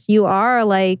anti-fascist, you are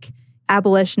like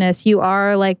abolitionist, you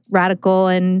are like radical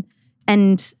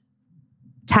and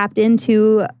tapped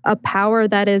into a power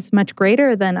that is much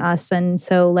greater than us. And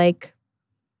so like,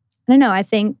 I don't know, I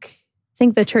think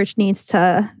the church needs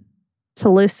to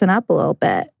loosen up a little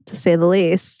bit, to say the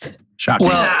least. Shocking.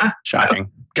 Well, yeah. Shocking.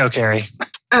 Go, Carrie.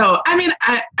 Oh, I mean,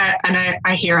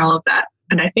 I hear all of that,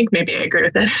 and I think maybe I agree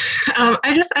with it.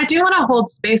 I do want to hold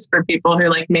space for people who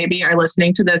like maybe are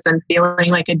listening to this and feeling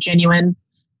like a genuine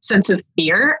sense of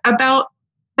fear about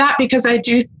that, because I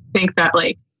do think that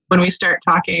like when we start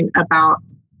talking about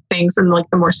things in like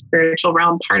the more spiritual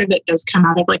realm, part of it does come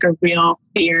out of like a real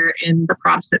fear in the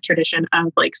Protestant tradition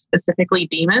of like specifically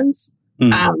demons,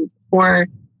 or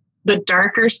the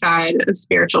darker side of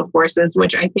spiritual forces,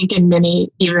 which I think in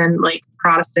many even like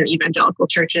Protestant evangelical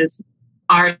churches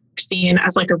are seen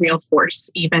as like a real force,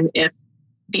 even if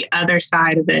the other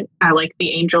side of it, like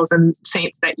the angels and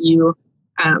saints that you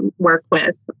work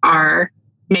with, are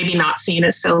maybe not seen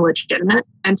as so legitimate.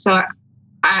 And so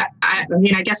I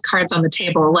mean, I guess cards on the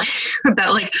table, like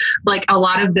that, like a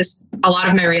lot of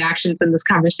my reactions in this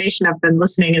conversation I've been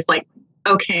listening is like,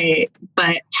 okay,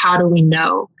 but how do we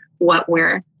know what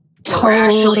we're what we're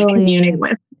actually communing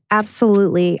with.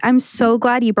 Absolutely. I'm so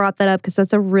glad you brought that up because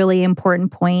that's a really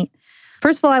important point.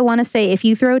 First of all, I want to say if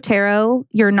you throw tarot,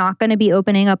 you're not going to be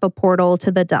opening up a portal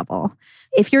to the devil.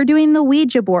 If you're doing the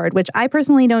Ouija board, which I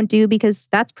personally don't do because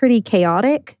that's pretty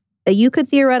chaotic, you could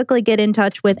theoretically get in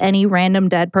touch with any random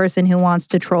dead person who wants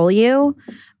to troll you.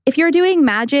 If you're doing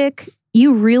magic,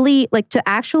 you really to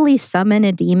actually summon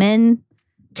a demon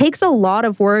takes a lot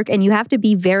of work, and you have to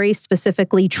be very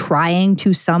specifically trying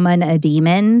to summon a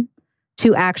demon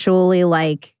to actually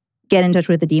get in touch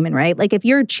with the demon, right? If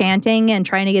you're chanting and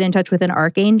trying to get in touch with an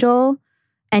archangel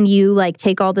and you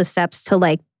take all the steps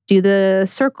to do the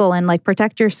circle and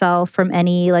protect yourself from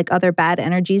any other bad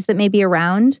energies that may be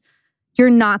around, you're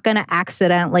not going to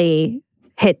accidentally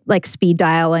hit speed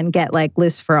dial and get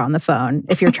Lucifer on the phone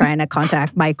if you're trying to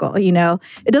contact Michael,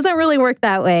 It doesn't really work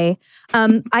that way.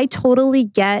 I totally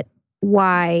get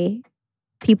why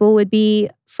people would be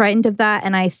frightened of that.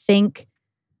 And I think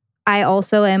I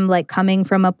also am coming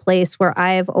from a place where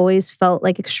I have always felt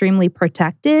extremely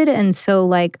protected. And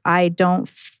so I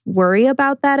don't worry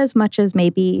about that as much as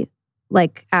maybe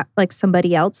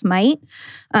somebody else might.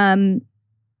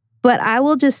 But I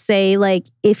will just say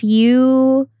if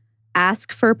you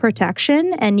ask for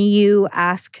protection and you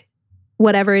ask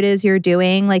whatever it is you're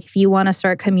doing, if you want to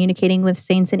start communicating with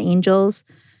saints and angels,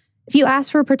 if you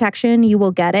ask for protection, you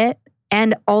will get it.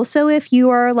 And also if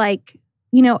you are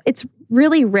it's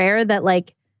really rare that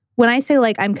when I say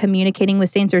I'm communicating with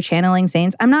saints or channeling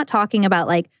saints, I'm not talking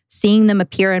about seeing them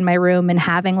appear in my room and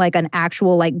having an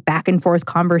actual back and forth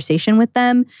conversation with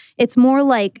them. It's more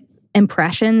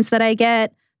impressions that I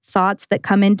get, thoughts that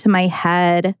come into my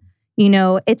head.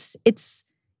 It's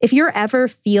if you're ever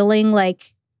feeling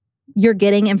you're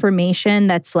getting information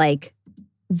that's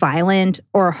violent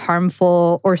or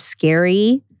harmful or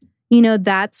scary,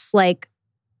 that's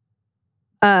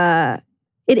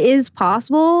it is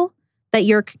possible that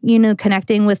you're,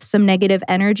 connecting with some negative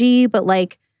energy, but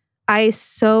I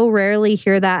so rarely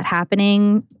hear that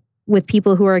happening with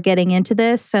people who are getting into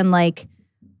this. And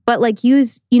but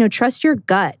use, trust your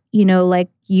gut,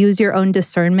 use your own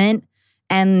discernment.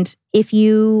 And if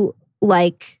you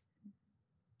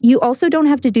you also don't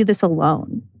have to do this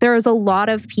alone. There's a lot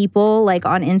of people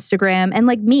on Instagram and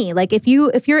me, if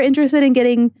you're interested in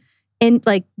getting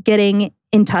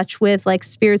in touch with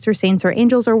spirits or saints or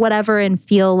angels or whatever and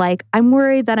feel I'm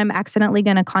worried that I'm accidentally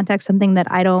going to contact something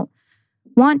that I don't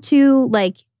want to,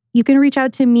 you can reach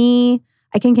out to me.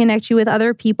 I can connect you with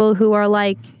other people who are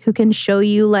who can show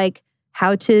you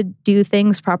how to do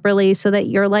things properly so that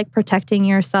you're protecting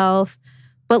yourself.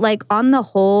 But on the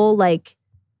whole,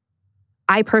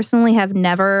 I personally have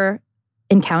never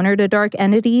encountered a dark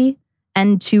entity,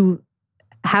 and to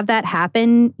have that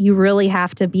happen, you really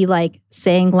have to be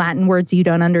saying Latin words you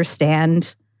don't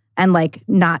understand and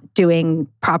not doing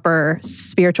proper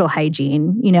spiritual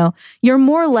hygiene. You're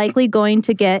more likely going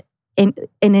to get an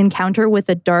encounter with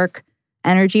a dark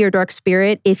energy or dark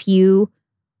spirit if you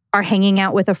are hanging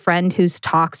out with a friend who's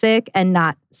toxic and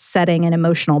not setting an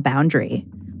emotional boundary.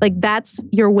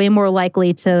 You're way more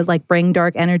likely to bring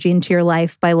dark energy into your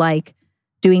life by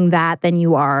doing that than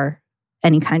you are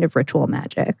any kind of ritual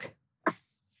magic.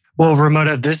 Well,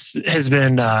 Ramona, this has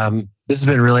been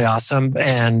really awesome,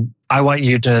 and I want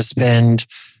you to spend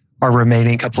our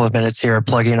remaining couple of minutes here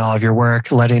plugging all of your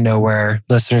work, letting know where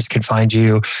listeners can find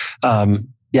you.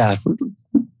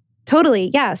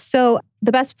 Totally, yeah. So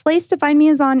the best place to find me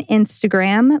is on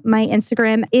Instagram. My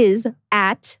Instagram is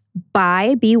at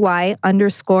by_Ramona,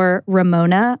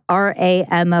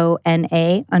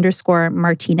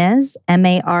 RAMONA_Martinez,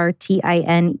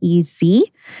 MARTINEZ.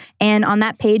 And on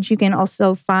that page, you can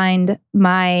also find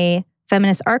my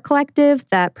feminist art collective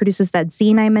that produces that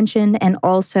zine I mentioned, and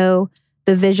also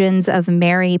the Visions of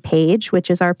Mary page, which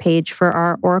is our page for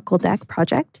our Oracle deck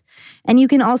project. And you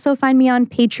can also find me on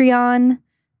Patreon,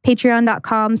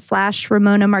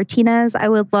 patreon.com/Ramona Martinez. I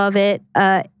would love it.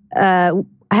 I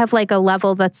have a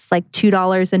level that's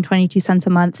 $2.22 a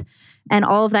month. And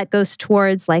all of that goes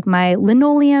towards my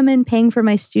linoleum and paying for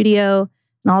my studio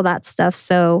and all that stuff.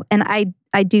 So, and I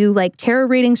do tarot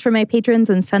readings for my patrons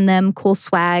and send them cool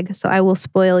swag. So I will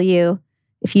spoil you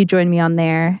if you join me on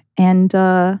there. And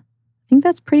I think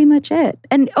that's pretty much it.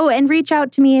 And reach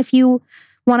out to me if you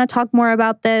want to talk more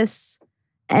about this,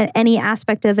 any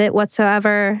aspect of it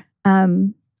whatsoever.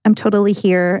 I'm totally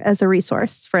here as a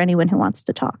resource for anyone who wants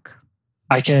to talk.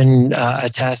 I can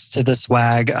attest to the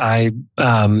swag. I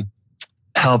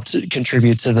helped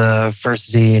contribute to the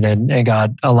first zine and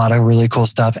got a lot of really cool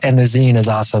stuff. And the zine is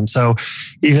awesome. So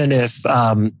even if,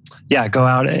 go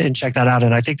out and check that out.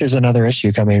 And I think there's another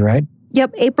issue coming, right?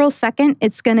 Yep, April 2nd,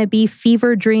 it's going to be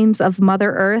Fever Dreams of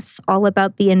Mother Earth, all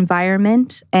about the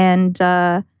environment and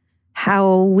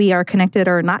how we are connected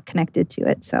or not connected to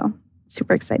it. So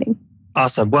super exciting.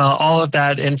 Awesome. Well, all of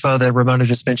that info that Ramona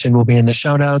just mentioned will be in the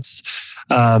show notes.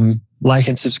 Like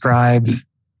and subscribe,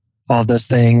 all of those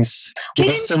things. Give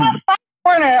us some Fight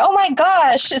Corner. Oh my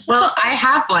gosh. Well, I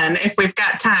have one if we've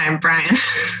got time, Brian.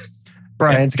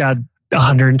 Brian's got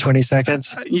 120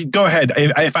 seconds. Go ahead.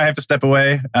 If I have to step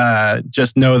away,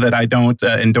 just know that I don't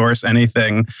endorse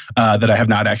anything that I have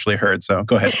not actually heard. So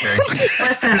go ahead, Carrie.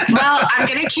 Listen, well, I'm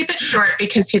going to keep it short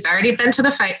because he's already been to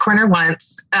the Fight Corner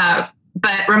once.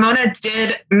 But Ramona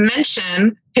did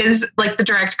mention the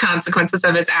direct consequences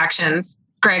of his actions.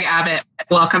 Greg Abbott,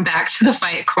 welcome back to the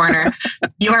Fight Corner.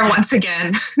 You are once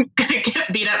again going to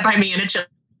get beat up by me in a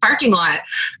parking lot.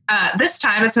 This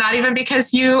time, it's not even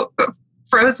because you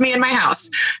froze me in my house,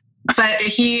 but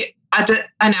he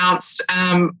announced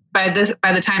by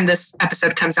the time this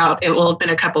episode comes out, it will have been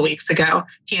a couple weeks ago.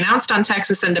 He announced on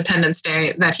Texas Independence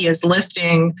Day that he is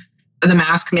lifting the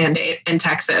mask mandate in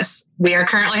Texas. We are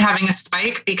currently having a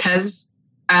spike because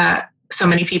so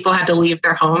many people had to leave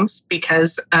their homes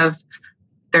because of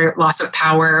their loss of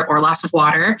power or loss of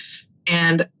water.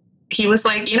 And he was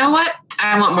like, you know what?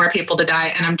 I want more people to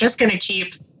die. And I'm just going to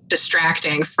keep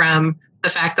distracting from the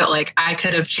fact that I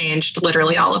could have changed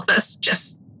literally all of this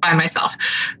just by myself.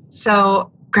 So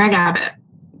Greg Abbott.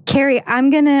 Carrie,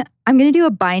 I'm gonna do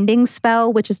a binding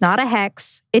spell, which is not a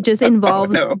hex. It just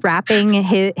involves wrapping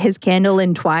his candle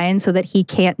in twine so that he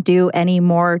can't do any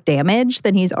more damage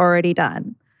than he's already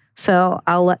done. So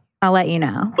I'll let you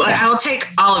know. Well, I will take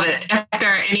all of it. If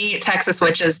there are any Texas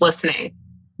witches listening,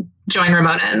 join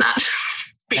Ramona in that.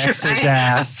 Because I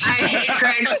hate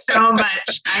Greg so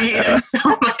much. I hate him so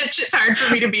much. It's hard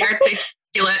for me to be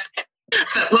articulate.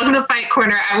 But welcome to Fight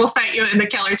Corner. I will fight you in the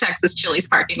Keller, Texas Chili's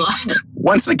parking lot.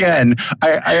 Once again,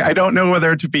 I don't know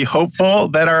whether to be hopeful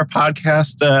that our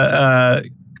podcast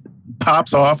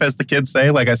pops off, as the kids say,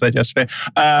 like I said yesterday,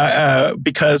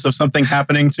 because of something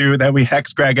happening that we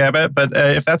hex Greg Abbott. But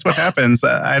if that's what happens,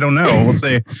 I don't know. We'll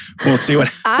see. We'll see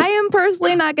what. I am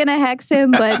personally not going to hex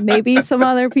him, but maybe some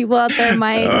other people out there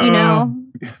might.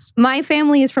 Yes. My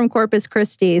family is from Corpus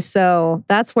Christi, so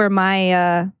that's where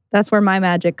my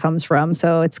magic comes from.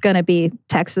 So it's going to be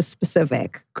Texas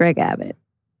specific. Greg Abbott.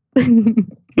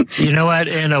 You know what?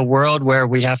 In a world where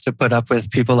we have to put up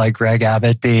with people like Greg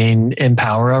Abbott being in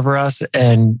power over us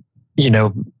and,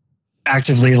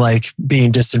 actively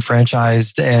being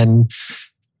disenfranchised and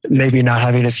maybe not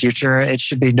having a future, it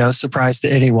should be no surprise to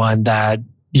anyone that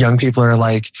young people are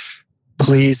like,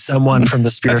 please, someone from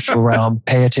the spiritual realm,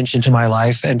 pay attention to my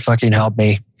life and fucking help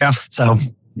me. Yeah. So,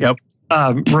 yep.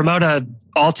 Ramona,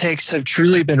 all takes have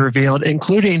truly been revealed,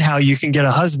 including how you can get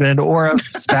a husband or a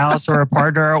spouse or a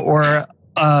partner or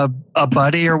a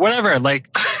buddy or whatever.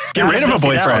 Get rid of a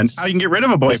boyfriend. How you can get rid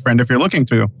of a boyfriend if you're looking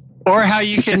to. Or how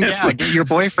you can get your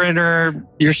boyfriend or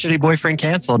your shitty boyfriend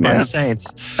canceled by the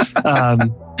saints.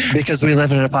 Because we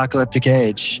live in an apocalyptic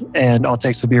age and all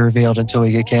takes will be revealed until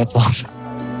we get canceled.